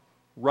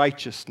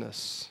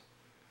righteousness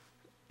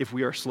if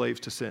we are slaves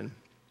to sin.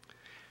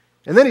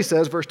 And then he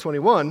says, verse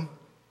 21,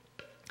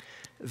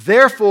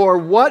 therefore,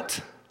 what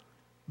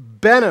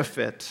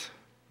benefit,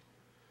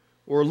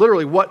 or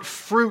literally, what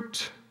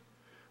fruit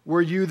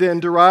were you then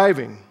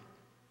deriving?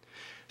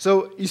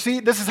 So you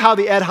see, this is how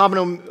the ad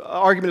hominem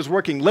argument is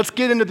working. Let's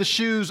get into the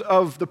shoes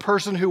of the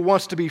person who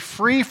wants to be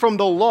free from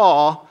the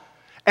law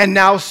and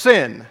now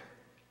sin.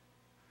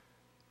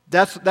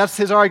 That's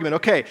his argument.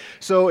 Okay,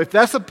 so if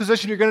that's the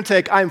position you're going to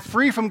take, I'm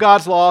free from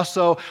God's law,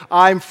 so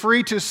I'm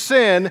free to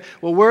sin.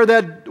 Well, what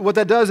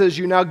that does is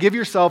you now give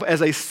yourself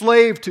as a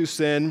slave to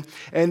sin,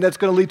 and that's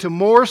going to lead to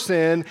more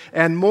sin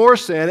and more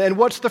sin. And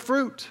what's the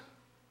fruit?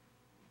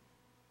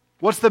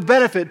 What's the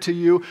benefit to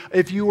you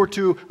if you were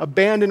to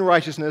abandon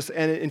righteousness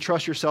and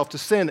entrust yourself to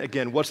sin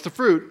again? What's the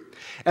fruit?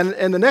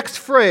 And the next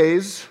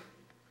phrase,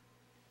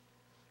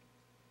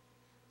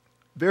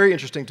 very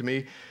interesting to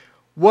me,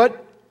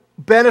 what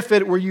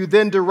benefit were you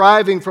then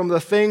deriving from the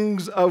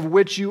things of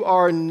which you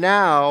are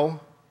now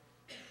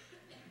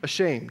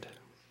ashamed?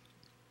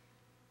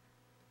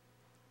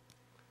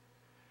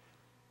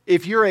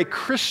 If you're a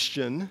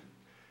Christian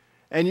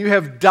and you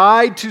have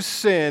died to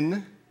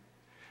sin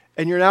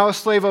and you're now a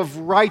slave of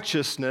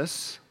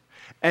righteousness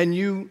and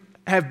you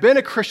have been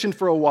a Christian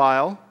for a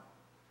while,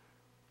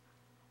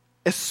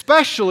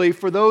 especially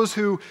for those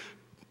who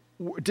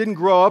didn't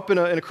grow up in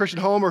a Christian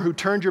home or who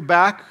turned your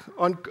back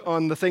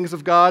on the things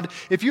of God,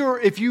 if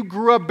you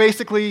grew up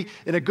basically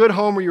in a good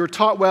home where you were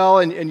taught well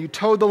and you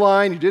towed the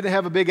line, you didn't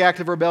have a big act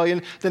of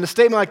rebellion, then a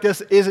statement like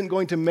this isn't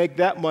going to make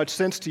that much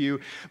sense to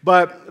you.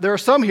 But there are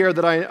some here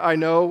that I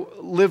know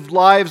lived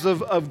lives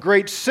of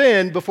great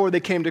sin before they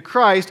came to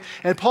Christ,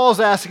 and Paul's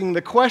asking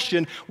the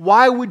question,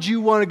 why would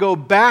you want to go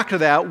back to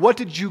that? What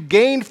did you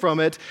gain from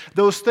it,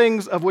 those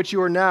things of which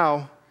you are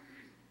now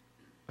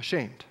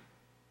ashamed?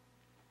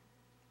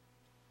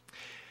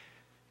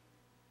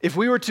 If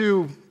we were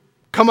to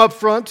come up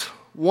front,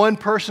 one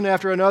person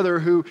after another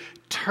who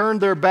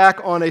turned their back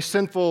on a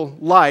sinful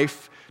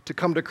life to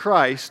come to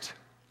Christ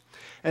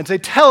and say,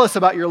 tell us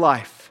about your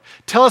life.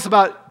 Tell us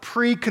about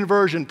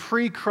pre-conversion,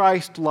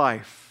 pre-Christ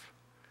life.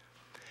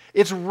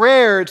 It's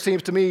rare, it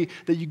seems to me,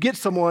 that you get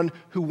someone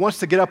who wants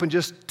to get up and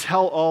just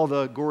tell all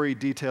the gory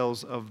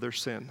details of their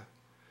sin.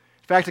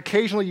 In fact,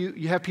 occasionally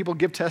you have people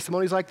give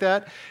testimonies like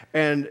that,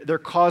 and they're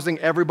causing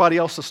everybody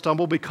else to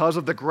stumble because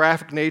of the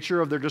graphic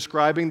nature of their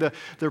describing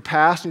their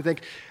past, and you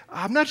think,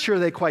 I'm not sure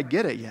they quite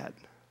get it yet.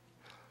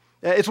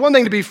 It's one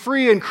thing to be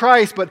free in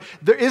Christ, but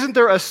isn't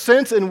there a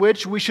sense in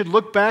which we should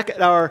look back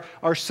at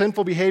our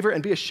sinful behavior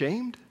and be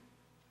ashamed?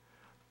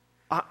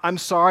 I'm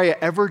sorry I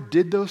ever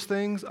did those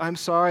things. I'm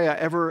sorry I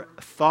ever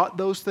thought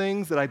those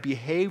things, that I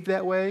behaved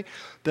that way,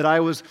 that I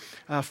was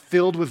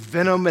filled with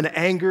venom and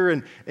anger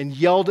and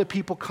yelled at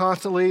people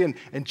constantly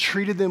and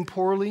treated them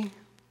poorly,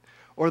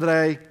 or that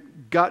I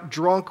got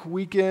drunk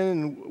week in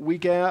and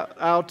week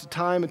out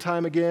time and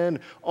time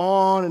again,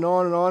 on and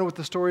on and on with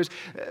the stories.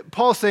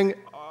 Paul's saying,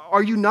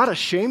 are you not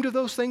ashamed of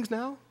those things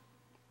now?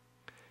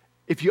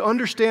 If you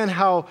understand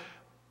how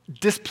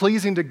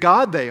displeasing to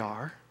God they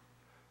are,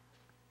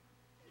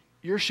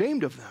 you're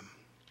ashamed of them.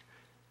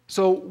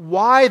 So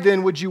why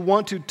then would you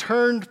want to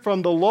turn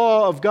from the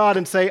law of God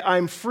and say,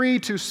 I'm free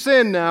to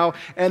sin now,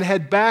 and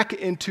head back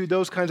into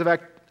those kinds of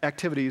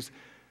activities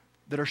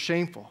that are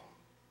shameful?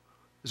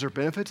 Is there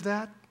benefit to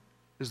that?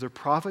 Is there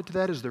profit to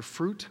that? Is there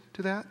fruit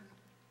to that?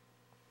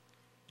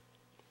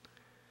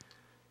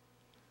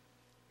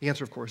 The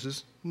answer, of course,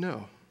 is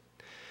no.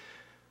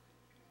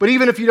 But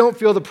even if you don't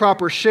feel the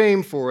proper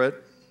shame for it,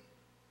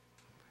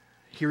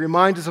 he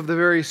reminds us of the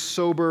very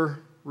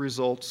sober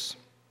results.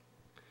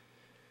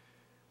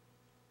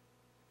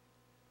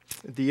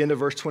 At the end of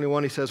verse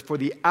 21, he says, for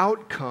the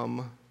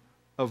outcome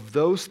of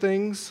those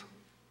things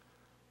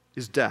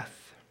is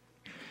death.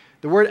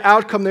 The word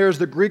outcome there is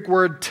the Greek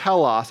word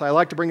telos. I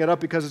like to bring it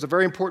up because it's a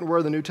very important word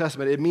in the New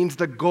Testament. It means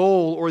the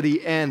goal or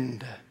the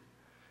end,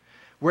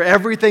 where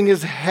everything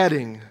is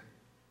heading.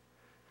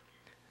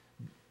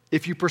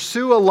 If you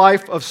pursue a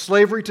life of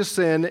slavery to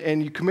sin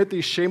and you commit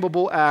these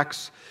shameable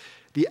acts,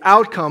 the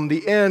outcome,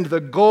 the end, the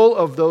goal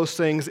of those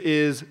things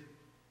is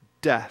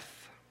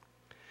death.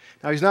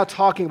 Now, he's not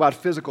talking about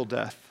physical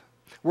death.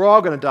 We're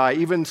all going to die.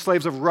 Even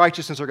slaves of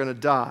righteousness are going to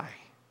die.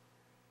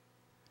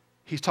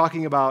 He's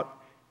talking about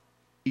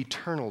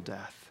eternal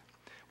death.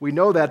 We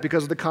know that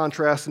because of the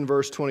contrast in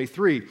verse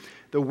 23.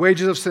 The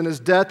wages of sin is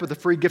death, but the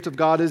free gift of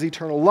God is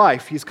eternal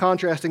life. He's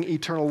contrasting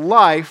eternal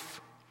life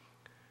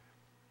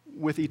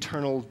with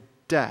eternal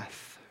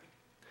death.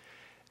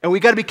 And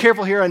we've got to be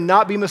careful here and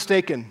not be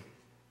mistaken.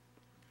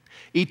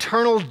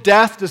 Eternal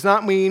death does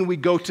not mean we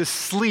go to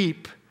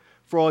sleep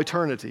for all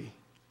eternity.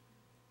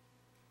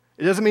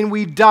 It doesn't mean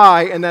we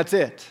die and that's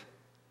it.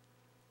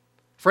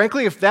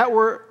 Frankly, if that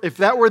were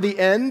the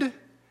end,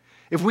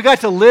 if we got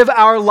to live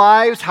our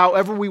lives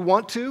however we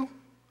want to,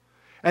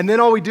 and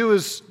then all we do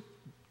is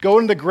go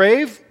into the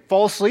grave,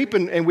 fall asleep,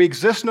 and we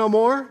exist no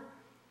more,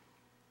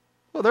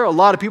 well, there are a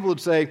lot of people who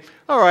would say,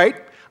 all right,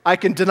 I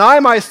can deny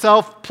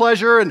myself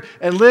pleasure and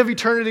live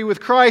eternity with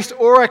Christ,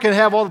 or I can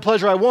have all the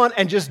pleasure I want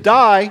and just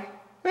die.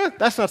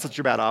 That's not such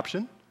a bad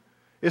option.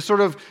 It's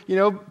sort of,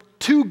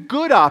 two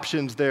good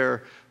options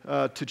there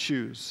to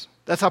choose.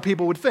 That's how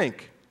people would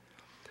think.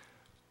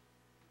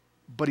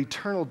 But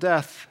eternal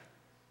death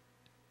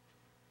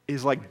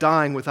is like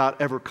dying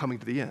without ever coming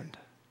to the end.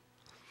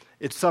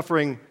 It's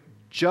suffering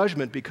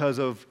judgment because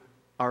of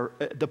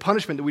the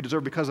punishment that we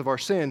deserve because of our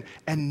sin,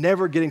 and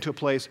never getting to a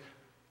place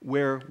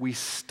where we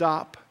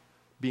stop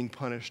being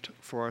punished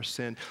for our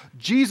sin.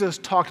 Jesus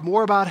talked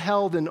more about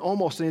hell than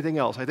almost anything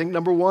else. I think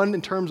number one,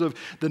 in terms of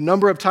the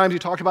number of times he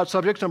talked about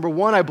subjects, number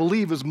one, I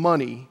believe, is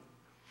money.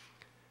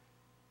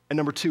 And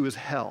number two is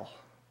hell.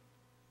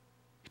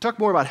 He talked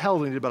more about hell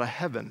than he did about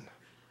heaven.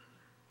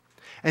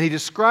 And he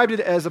described it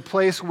as a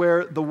place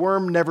where the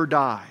worm never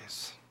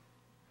dies.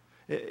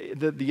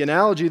 The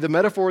analogy, the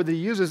metaphor that he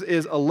uses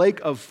is a lake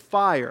of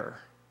fire,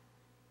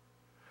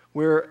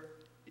 where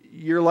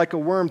you're like a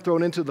worm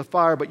thrown into the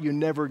fire, but you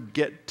never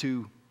get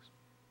to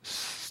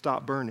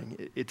stop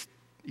burning. It's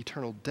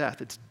eternal death.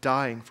 It's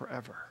dying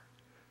forever.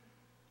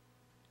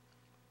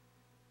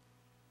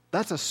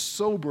 That's a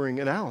sobering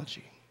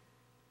analogy.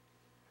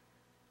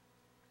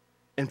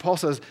 And Paul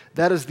says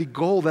that is the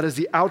goal, that is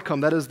the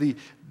outcome, that is the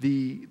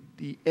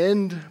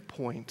end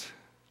point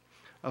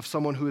of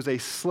someone who is a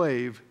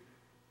slave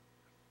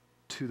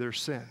to their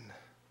sin.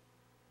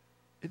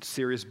 It's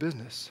serious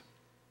business.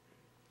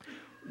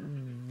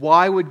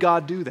 Why would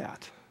God do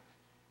that?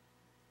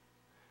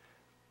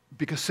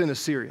 Because sin is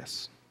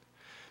serious.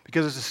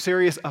 Because it's a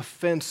serious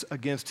offense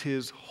against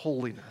his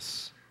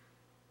holiness.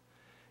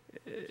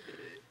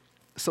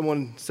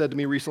 Someone said to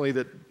me recently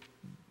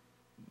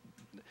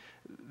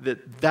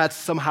that's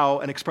somehow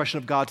an expression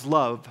of God's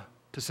love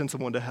to send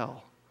someone to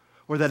hell,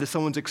 or that is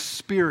someone's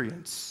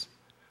experience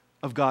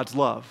of God's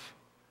love,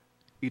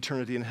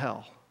 eternity in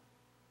hell.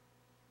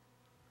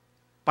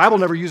 The Bible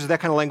never uses that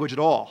kind of language at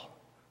all.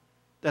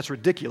 That's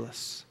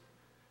ridiculous.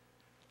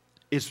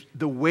 It's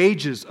the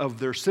wages of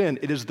their sin.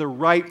 It is the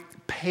right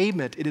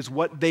payment. It is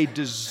what they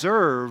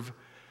deserve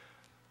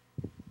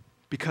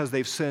because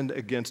they've sinned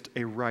against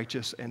a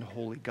righteous and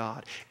holy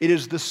God. It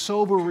is the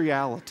sober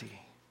reality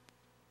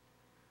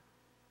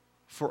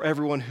for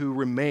everyone who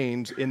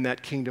remains in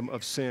that kingdom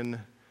of sin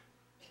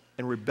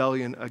and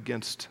rebellion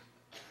against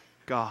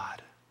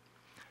God.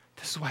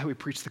 This is why we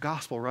preach the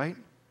gospel, right?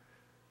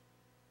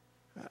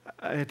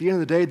 At the end of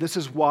the day, this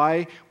is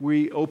why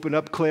we open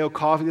up Cleo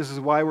Coffee. This is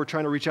why we're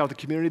trying to reach out to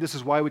the community. This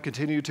is why we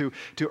continue to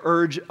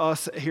urge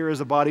us here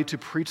as a body to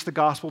preach the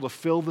gospel, to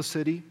fill the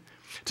city,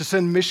 to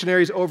send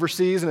missionaries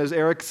overseas. And as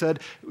Eric said,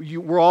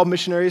 we're all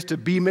missionaries, to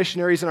be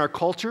missionaries in our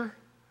culture.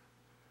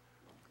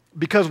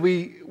 Because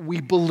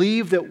we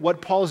believe that what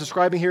Paul is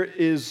describing here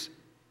is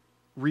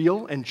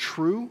real and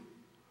true,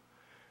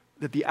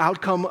 that the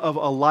outcome of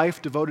a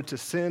life devoted to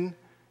sin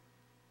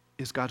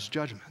is God's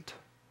judgment.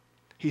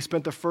 He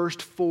spent the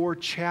first 4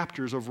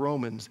 chapters of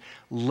Romans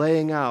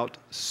laying out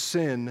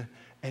sin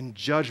and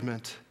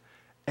judgment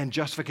and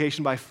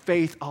justification by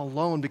faith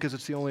alone because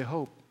it's the only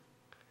hope.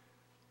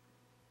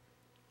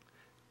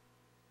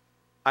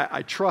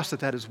 I trust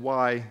that is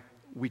why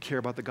we care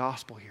about the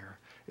gospel here.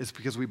 It's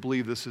because we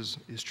believe this is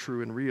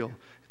true and real.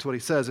 It's what he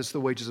says. It's the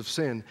wages of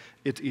sin.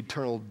 It's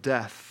eternal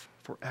death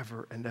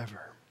forever and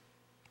ever.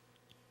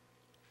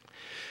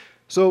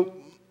 So,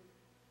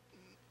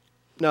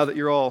 now that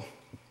you're all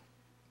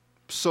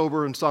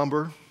sober and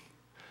somber,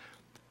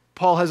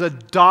 Paul has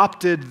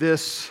adopted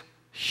this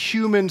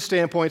human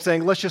standpoint,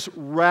 saying, let's just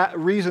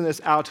reason this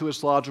out to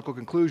its logical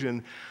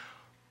conclusion.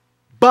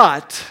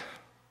 But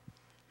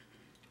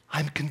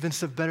I'm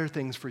convinced of better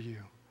things for you.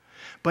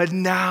 But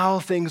now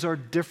things are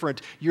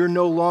different. You're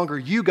no longer,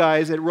 you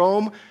guys at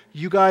Rome,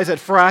 you guys at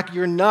FRAC,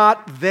 you're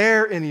not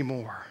there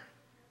anymore.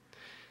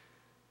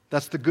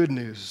 That's the good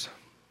news.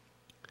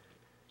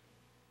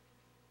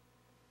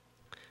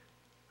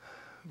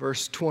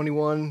 Verse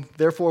 21,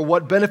 therefore,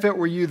 what benefit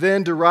were you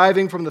then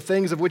deriving from the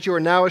things of which you are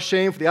now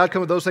ashamed? For the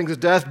outcome of those things is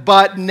death.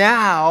 But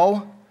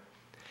now,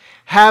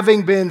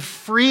 having been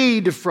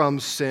freed from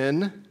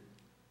sin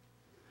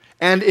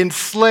and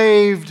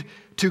enslaved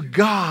to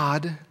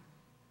God,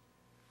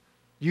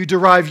 you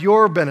derive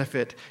your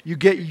benefit. You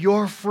get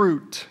your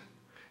fruit.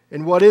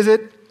 And what is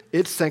it?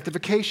 It's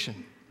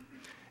sanctification.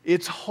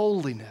 It's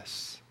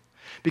holiness.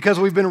 Because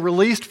we've been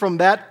released from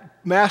that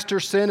master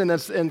sin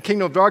and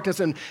kingdom of darkness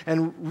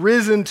and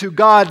risen to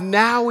God,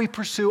 now we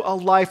pursue a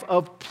life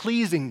of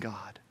pleasing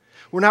God.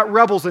 We're not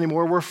rebels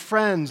anymore. We're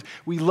friends.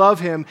 We love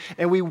him,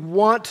 and we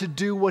want to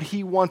do what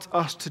he wants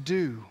us to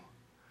do.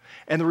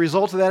 And the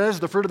result of that is,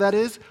 the fruit of that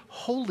is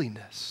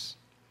holiness.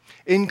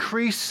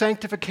 Increased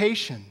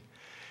sanctification.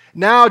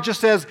 Now,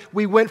 just as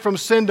we went from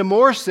sin to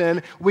more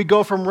sin, we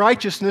go from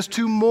righteousness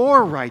to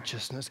more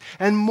righteousness,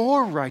 and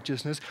more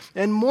righteousness,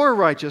 and more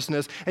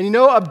righteousness. And you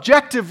know,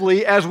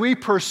 objectively, as we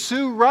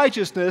pursue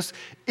righteousness,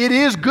 it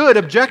is good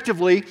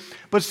objectively,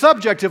 but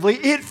subjectively,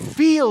 it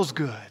feels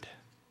good.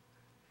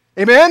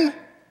 Amen?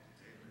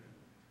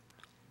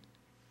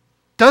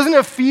 Doesn't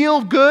it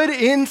feel good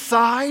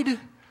inside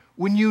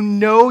when you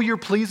know you're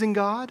pleasing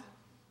God?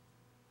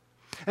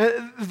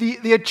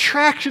 The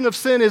attraction of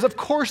sin is, of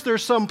course,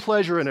 there's some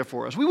pleasure in it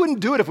for us. We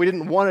wouldn't do it if we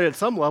didn't want it at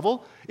some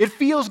level. It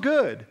feels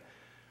good.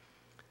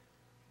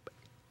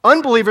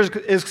 Unbelievers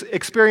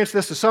experience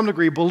this to some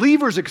degree.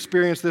 Believers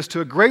experience this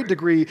to a great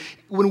degree.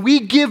 When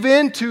we give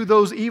in to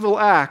those evil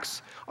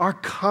acts, our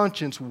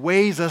conscience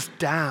weighs us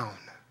down.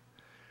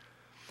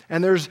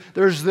 And there's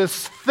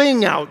this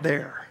thing out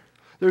there.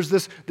 There's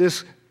this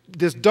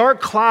this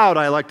dark cloud,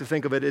 I like to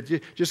think of it.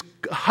 It just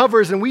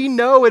hovers, and we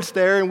know it's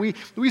there, and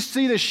we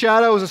see the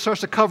shadows and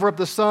starts to cover up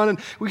the sun, and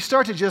we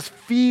start to just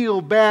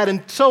feel bad.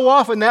 And so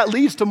often that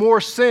leads to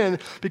more sin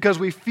because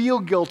we feel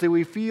guilty,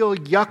 we feel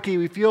yucky,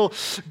 we feel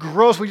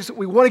gross.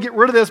 We want to get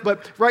rid of this,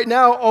 but right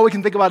now all we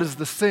can think about is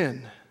the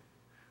sin.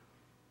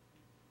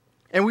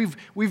 And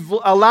we've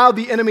allowed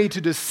the enemy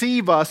to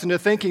deceive us into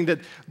thinking that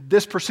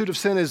this pursuit of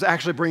sin is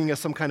actually bringing us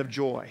some kind of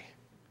joy.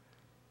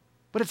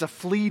 But it's a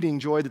fleeting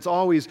joy that's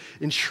always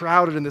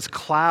enshrouded in this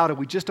cloud, and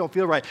we just don't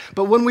feel right.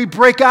 But when we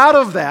break out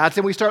of that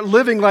and we start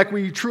living like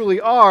we truly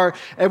are,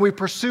 and we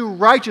pursue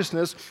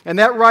righteousness, and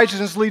that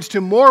righteousness leads to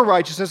more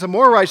righteousness,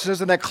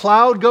 and that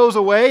cloud goes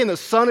away and the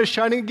sun is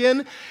shining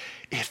again,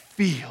 it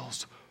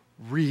feels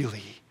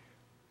really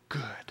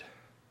good.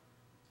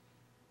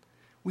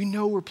 We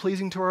know we're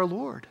pleasing to our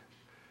Lord.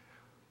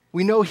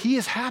 We know He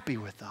is happy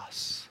with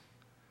us.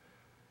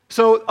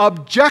 So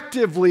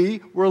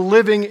objectively, we're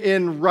living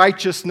in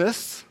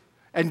righteousness,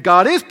 and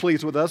God is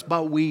pleased with us,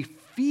 but we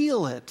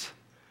feel it,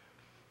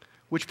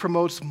 which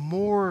promotes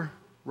more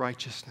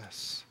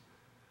righteousness.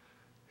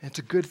 And it's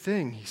a good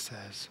thing, he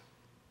says.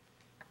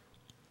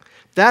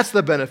 That's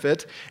the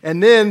benefit.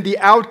 And then the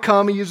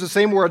outcome, he uses the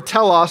same word,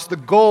 telos, the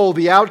goal,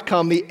 the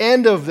outcome, the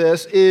end of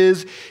this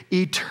is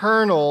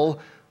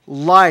eternal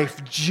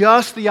life,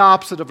 just the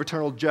opposite of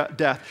eternal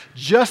death,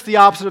 just the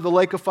opposite of the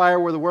lake of fire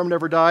where the worm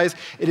never dies.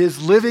 It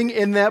is living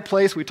in that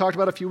place we talked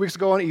about a few weeks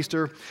ago on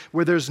Easter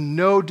where there's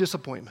no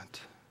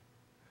disappointment.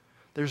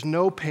 There's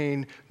no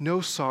pain,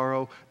 no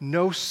sorrow,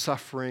 no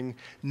suffering,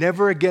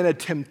 never again a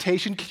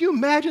temptation. Can you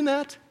imagine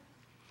that?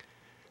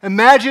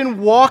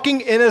 Imagine walking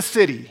in a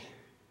city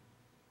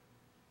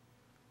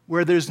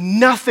where there's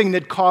nothing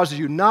that causes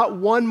you, not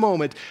one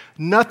moment,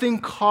 nothing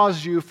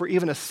causes you for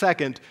even a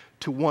second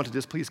to want to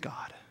displease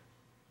God.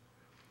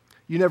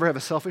 You never have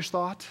a selfish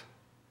thought.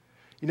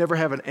 You never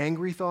have an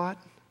angry thought,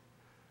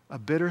 a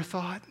bitter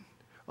thought,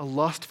 a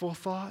lustful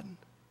thought,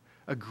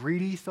 a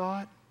greedy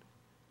thought.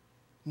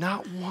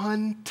 Not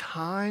one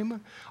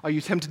time are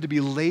you tempted to be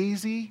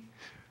lazy,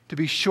 to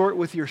be short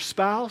with your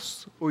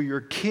spouse or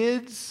your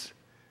kids.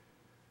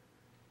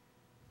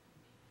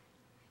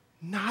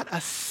 Not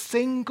a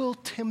single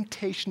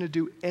temptation to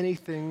do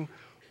anything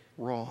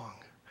wrong.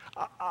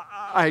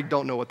 I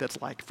don't know what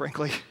that's like,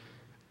 frankly.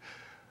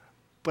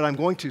 But I'm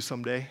going to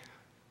someday.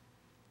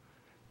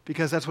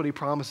 Because that's what he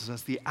promises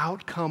us. The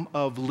outcome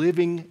of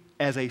living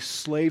as a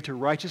slave to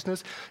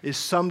righteousness is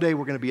someday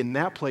we're going to be in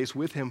that place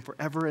with him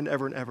forever and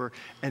ever and ever.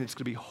 And it's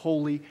going to be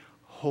holy,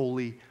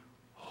 holy,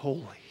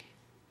 holy.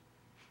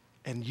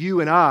 And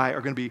you and I are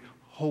going to be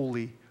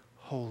holy,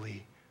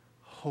 holy,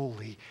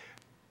 holy.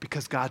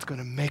 Because God's going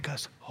to make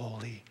us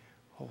holy,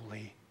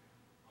 holy,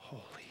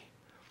 holy.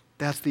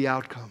 That's the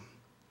outcome.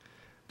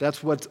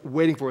 That's what's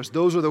waiting for us.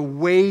 Those are the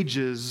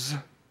wages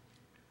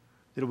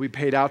that will be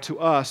paid out to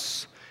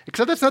us.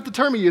 Except that's not the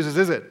term he uses,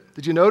 is it?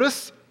 Did you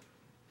notice?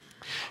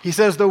 He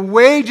says the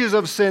wages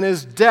of sin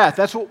is death.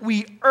 That's what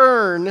we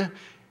earn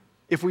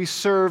if we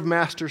serve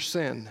master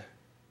sin.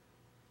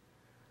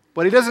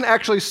 But he doesn't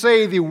actually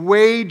say the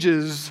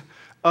wages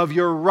of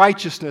your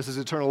righteousness is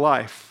eternal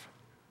life.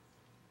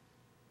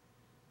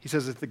 He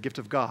says it's the gift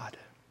of God.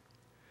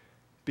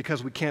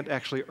 Because we can't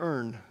actually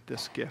earn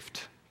this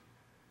gift.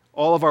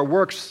 All of our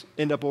works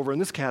end up over in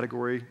this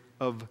category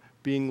of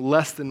being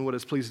less than what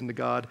is pleasing to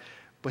God.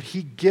 But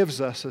he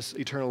gives us this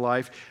eternal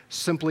life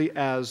simply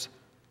as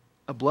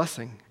a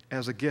blessing,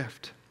 as a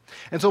gift.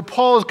 And so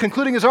Paul is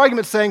concluding his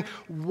argument saying,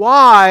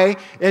 why,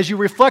 as you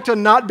reflect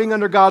on not being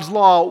under God's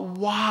law,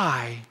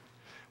 why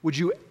would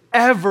you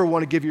ever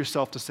want to give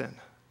yourself to sin?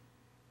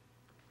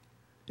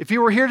 If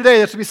you were here today,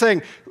 that's to be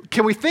saying,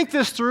 can we think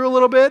this through a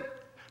little bit?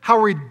 How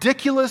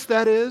ridiculous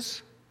that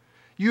is.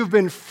 You've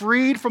been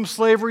freed from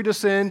slavery to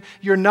sin.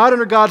 You're not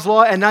under God's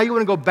law, and now you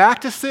want to go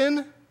back to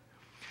sin?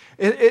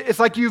 It's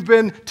like you've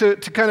been, to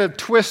kind of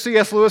twist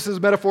C.S. Lewis's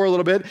metaphor a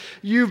little bit,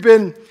 you've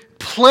been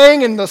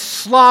playing in the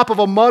slop of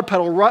a mud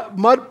puddle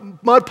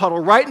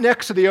right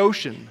next to the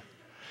ocean.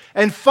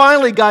 And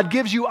finally, God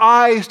gives you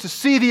eyes to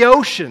see the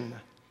ocean.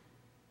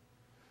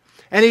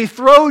 And he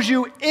throws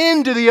you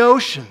into the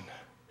ocean.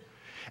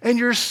 And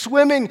you're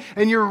swimming,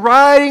 and you're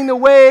riding the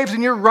waves,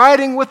 and you're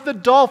riding with the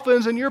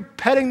dolphins, and you're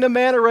petting the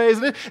manta rays.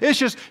 And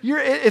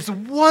it's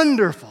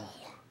wonderful.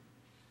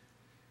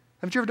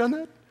 Haven't you ever done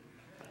that?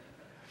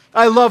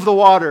 I love the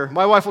water.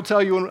 My wife will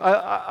tell you,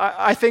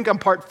 I think I'm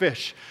part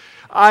fish.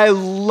 I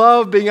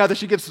love being out there.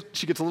 She gets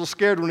a little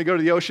scared when we go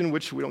to the ocean,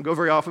 which we don't go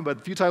very often, but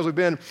a few times we've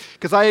been,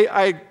 because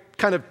I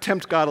kind of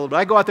tempt God a little bit.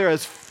 I go out there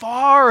as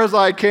far as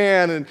I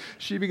can, and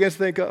she begins to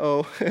think,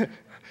 uh-oh,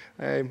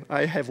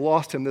 I have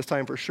lost him this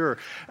time for sure.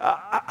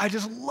 I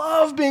just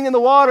love being in the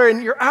water,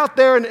 and you're out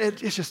there, and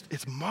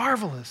it's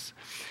marvelous.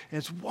 And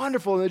it's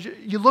wonderful. And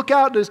you look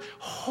out at this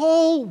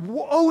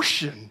whole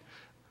ocean.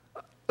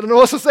 I don't know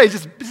what else to say.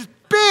 It's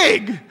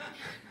big.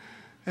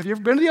 Have you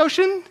ever been to the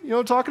ocean? You know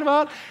what I'm talking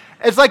about?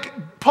 It's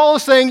like Paul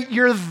is saying,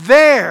 you're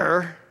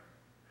there,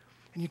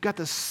 And you've got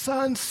the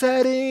sun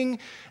setting,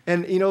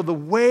 and the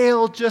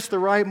whale just the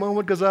right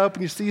moment goes up,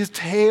 and you see his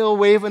tail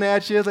waving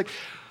at you. It's like,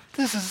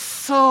 this is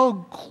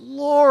so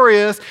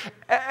glorious.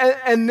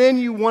 And then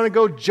you want to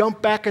go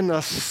jump back in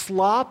the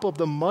slop of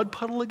the mud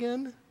puddle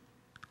again,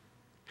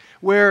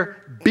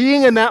 where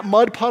being in that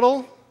mud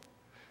puddle,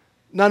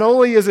 not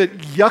only is it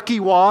yucky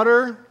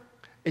water,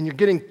 and you're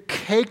getting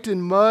caked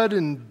in mud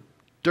and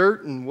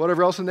dirt and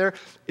whatever else in there,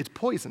 it's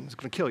poison. It's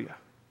going to kill you.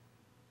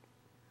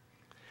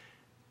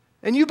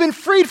 And you've been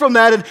freed from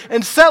that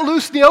and set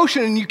loose in the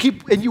ocean,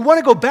 and you want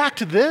to go back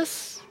to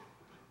this?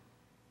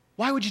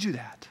 Why would you do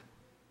that?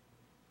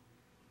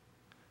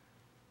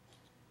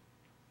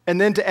 And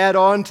then to add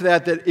on to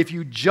that if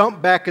you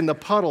jump back in the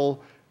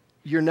puddle,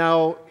 you're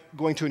now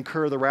going to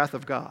incur the wrath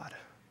of God.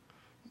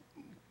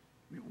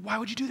 Why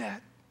would you do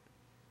that?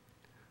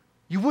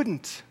 You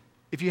wouldn't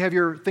if you have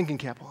your thinking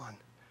cap on.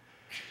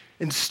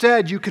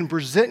 Instead, you can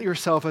present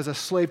yourself as a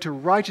slave to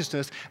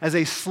righteousness, as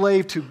a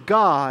slave to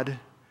God.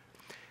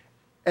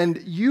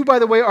 And you, by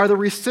the way, are the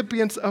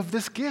recipients of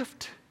this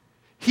gift.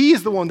 He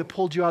is the one that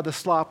pulled you out of the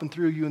slop and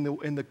threw you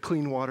in the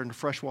clean water and the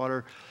fresh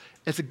water.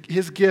 It's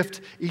his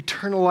gift,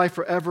 eternal life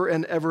forever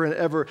and ever and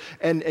ever.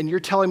 And you're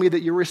telling me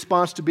that your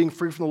response to being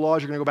free from the law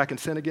is you're going to go back and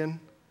sin again?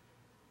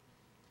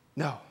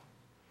 No.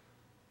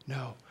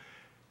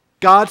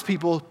 God's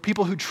people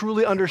who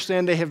truly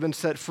understand they have been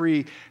set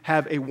free,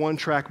 have a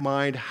one-track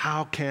mind.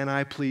 How can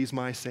I please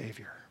my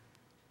Savior?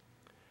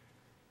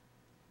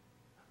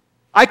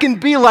 I can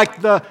be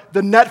like the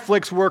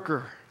Netflix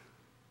worker.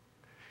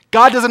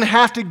 God doesn't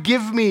have to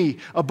give me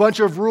a bunch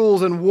of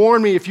rules and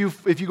warn me if you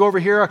go over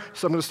here,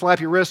 so I'm going to slap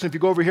your wrist, and if you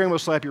go over here, I'm going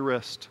to slap your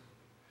wrist.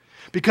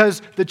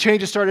 Because the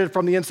changes started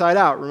from the inside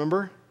out,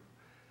 remember?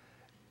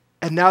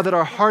 And now that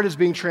our heart is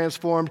being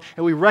transformed,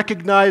 and we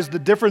recognize the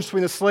difference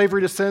between the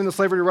slavery to sin and the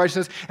slavery to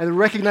righteousness, and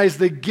recognize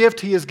the gift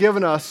He has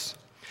given us,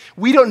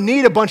 we don't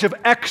need a bunch of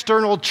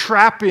external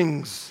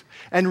trappings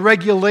and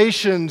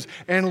regulations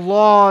and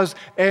laws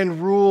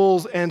and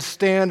rules and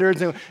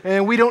standards.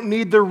 And we don't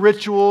need the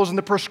rituals and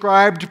the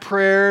prescribed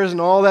prayers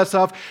and all that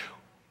stuff.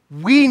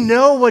 We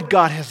know what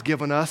God has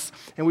given us,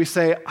 and we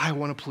say, I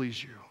want to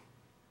please you.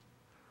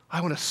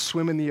 I want to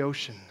swim in the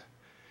ocean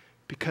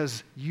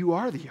because you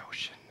are the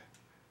ocean.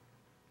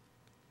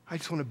 I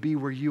just want to be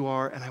where you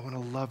are, and I want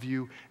to love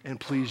you and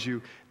please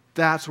you.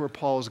 That's where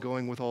Paul is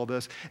going with all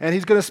this. And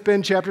he's going to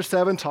spend chapter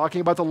 7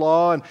 talking about the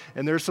law,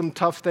 and there's some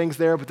tough things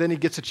there, but then he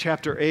gets to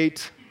chapter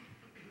 8,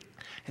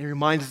 and he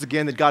reminds us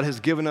again that God has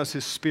given us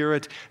His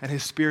Spirit, and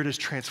His Spirit is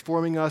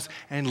transforming us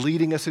and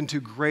leading us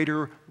into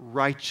greater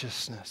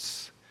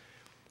righteousness.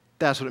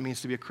 That's what it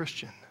means to be a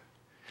Christian.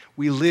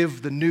 We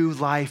live the new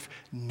life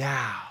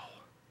now.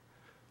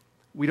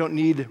 We don't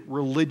need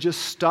religious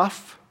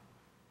stuff.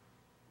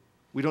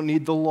 We don't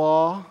need the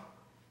law.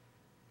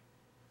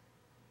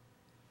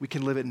 We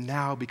can live it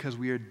now because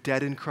we are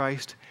dead in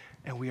Christ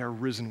and we are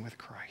risen with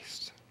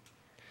Christ.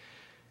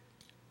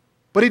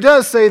 But he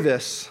does say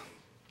this.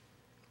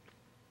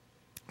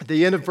 At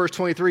the end of verse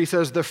 23, he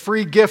says, the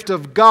free gift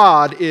of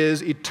God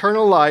is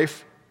eternal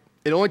life.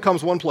 It only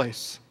comes one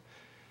place,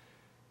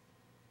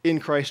 in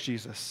Christ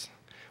Jesus.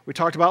 We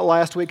talked about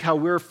last week how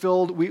we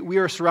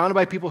are surrounded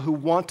by people who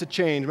want to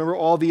change. Remember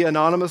all the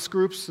anonymous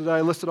groups that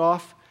I listed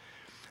off?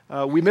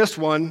 We missed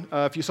one.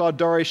 If you saw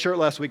Dari's shirt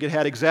last week, it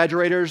had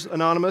Exaggerators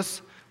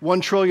Anonymous, 1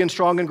 trillion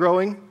strong and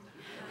growing.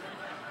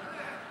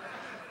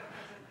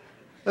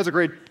 That's a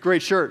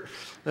great shirt.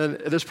 And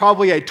there's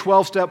probably a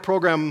 12-step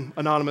program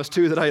Anonymous,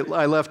 too, that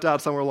I left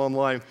out somewhere along the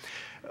line.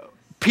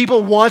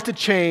 People want to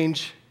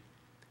change.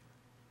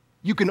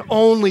 You can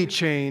only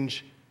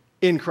change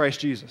in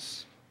Christ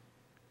Jesus.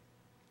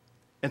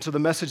 And so the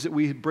message that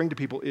we bring to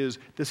people is,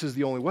 this is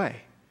the only way,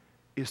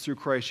 is through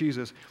Christ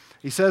Jesus.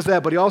 He says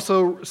that, but he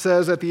also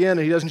says at the end,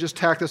 and he doesn't just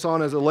tack this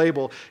on as a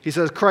label, he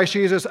says, Christ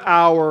Jesus,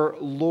 our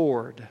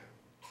Lord.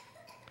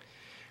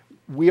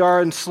 We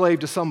are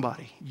enslaved to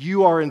somebody.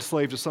 You are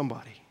enslaved to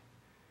somebody.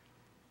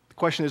 The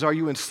question is, are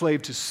you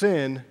enslaved to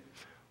sin,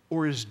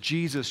 or is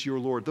Jesus your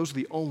Lord? Those are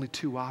the only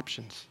two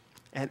options.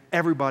 And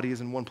everybody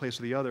is in one place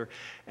or the other.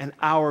 And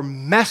our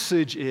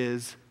message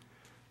is,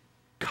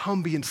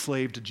 come be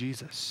enslaved to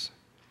Jesus.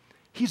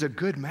 He's a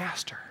good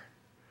master.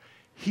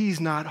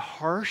 He's not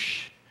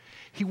harsh.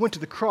 He went to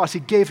the cross. He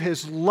gave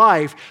His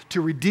life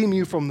to redeem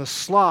you from the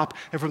slop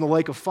and from the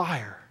lake of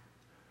fire.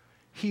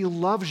 He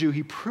loves you.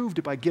 He proved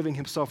it by giving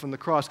Himself on the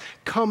cross.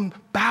 Come,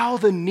 bow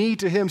the knee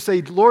to Him.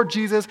 Say, Lord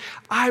Jesus,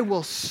 I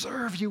will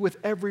serve you with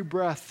every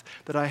breath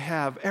that I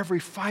have, every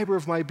fiber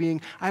of my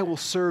being. I will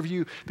serve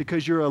you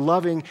because you're a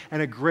loving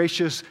and a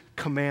gracious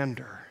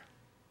commander.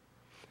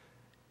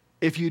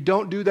 If you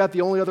don't do that,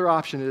 the only other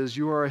option is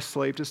you are a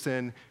slave to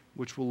sin,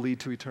 which will lead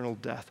to eternal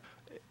death.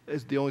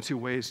 It's the only two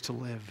ways to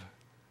live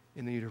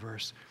in the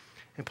universe.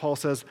 And Paul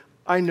says,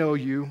 I know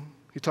you.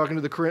 He's talking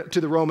to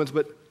the Romans,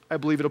 but I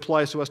believe it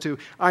applies to us too.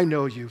 I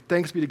know you.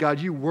 Thanks be to God.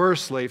 You were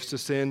slaves to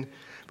sin,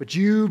 but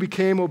you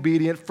became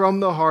obedient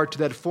from the heart to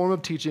that form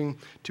of teaching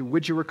to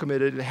which you were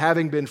committed, and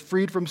having been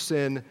freed from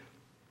sin,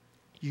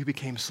 you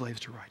became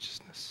slaves to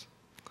righteousness.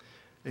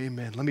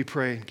 Amen. Let me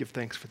pray and give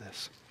thanks for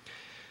this.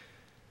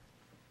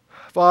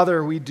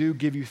 Father, we do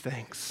give you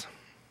thanks.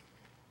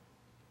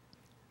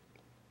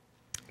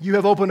 You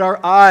have opened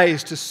our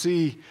eyes to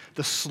see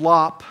the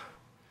slop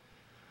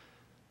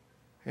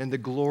and the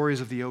glories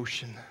of the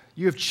ocean.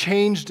 You have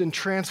changed and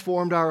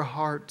transformed our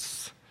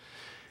hearts,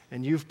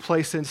 and you've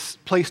placed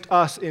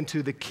us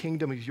into the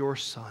kingdom of your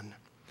Son.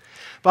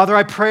 Father,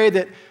 I pray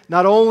that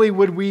not only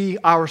would we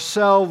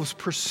ourselves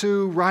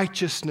pursue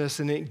righteousness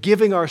and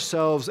giving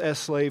ourselves as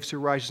slaves to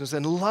righteousness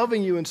and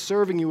loving you and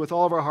serving you with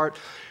all of our heart,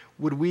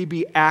 would we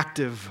be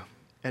active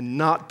and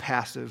not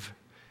passive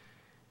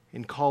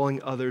in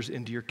calling others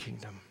into your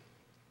kingdom.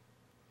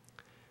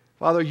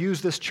 Father,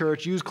 use this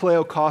church, use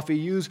Kaleo Coffee,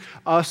 use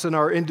us in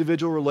our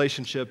individual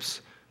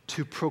relationships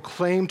to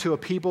proclaim to a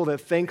people that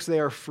thinks they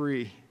are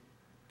free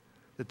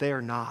that they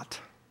are not.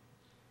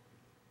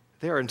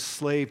 They are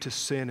enslaved to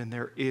sin, and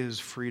there is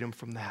freedom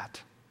from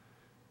that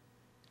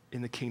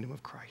in the kingdom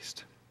of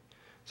Christ.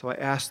 So I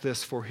ask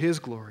this for his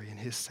glory and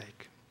his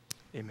sake.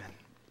 Amen.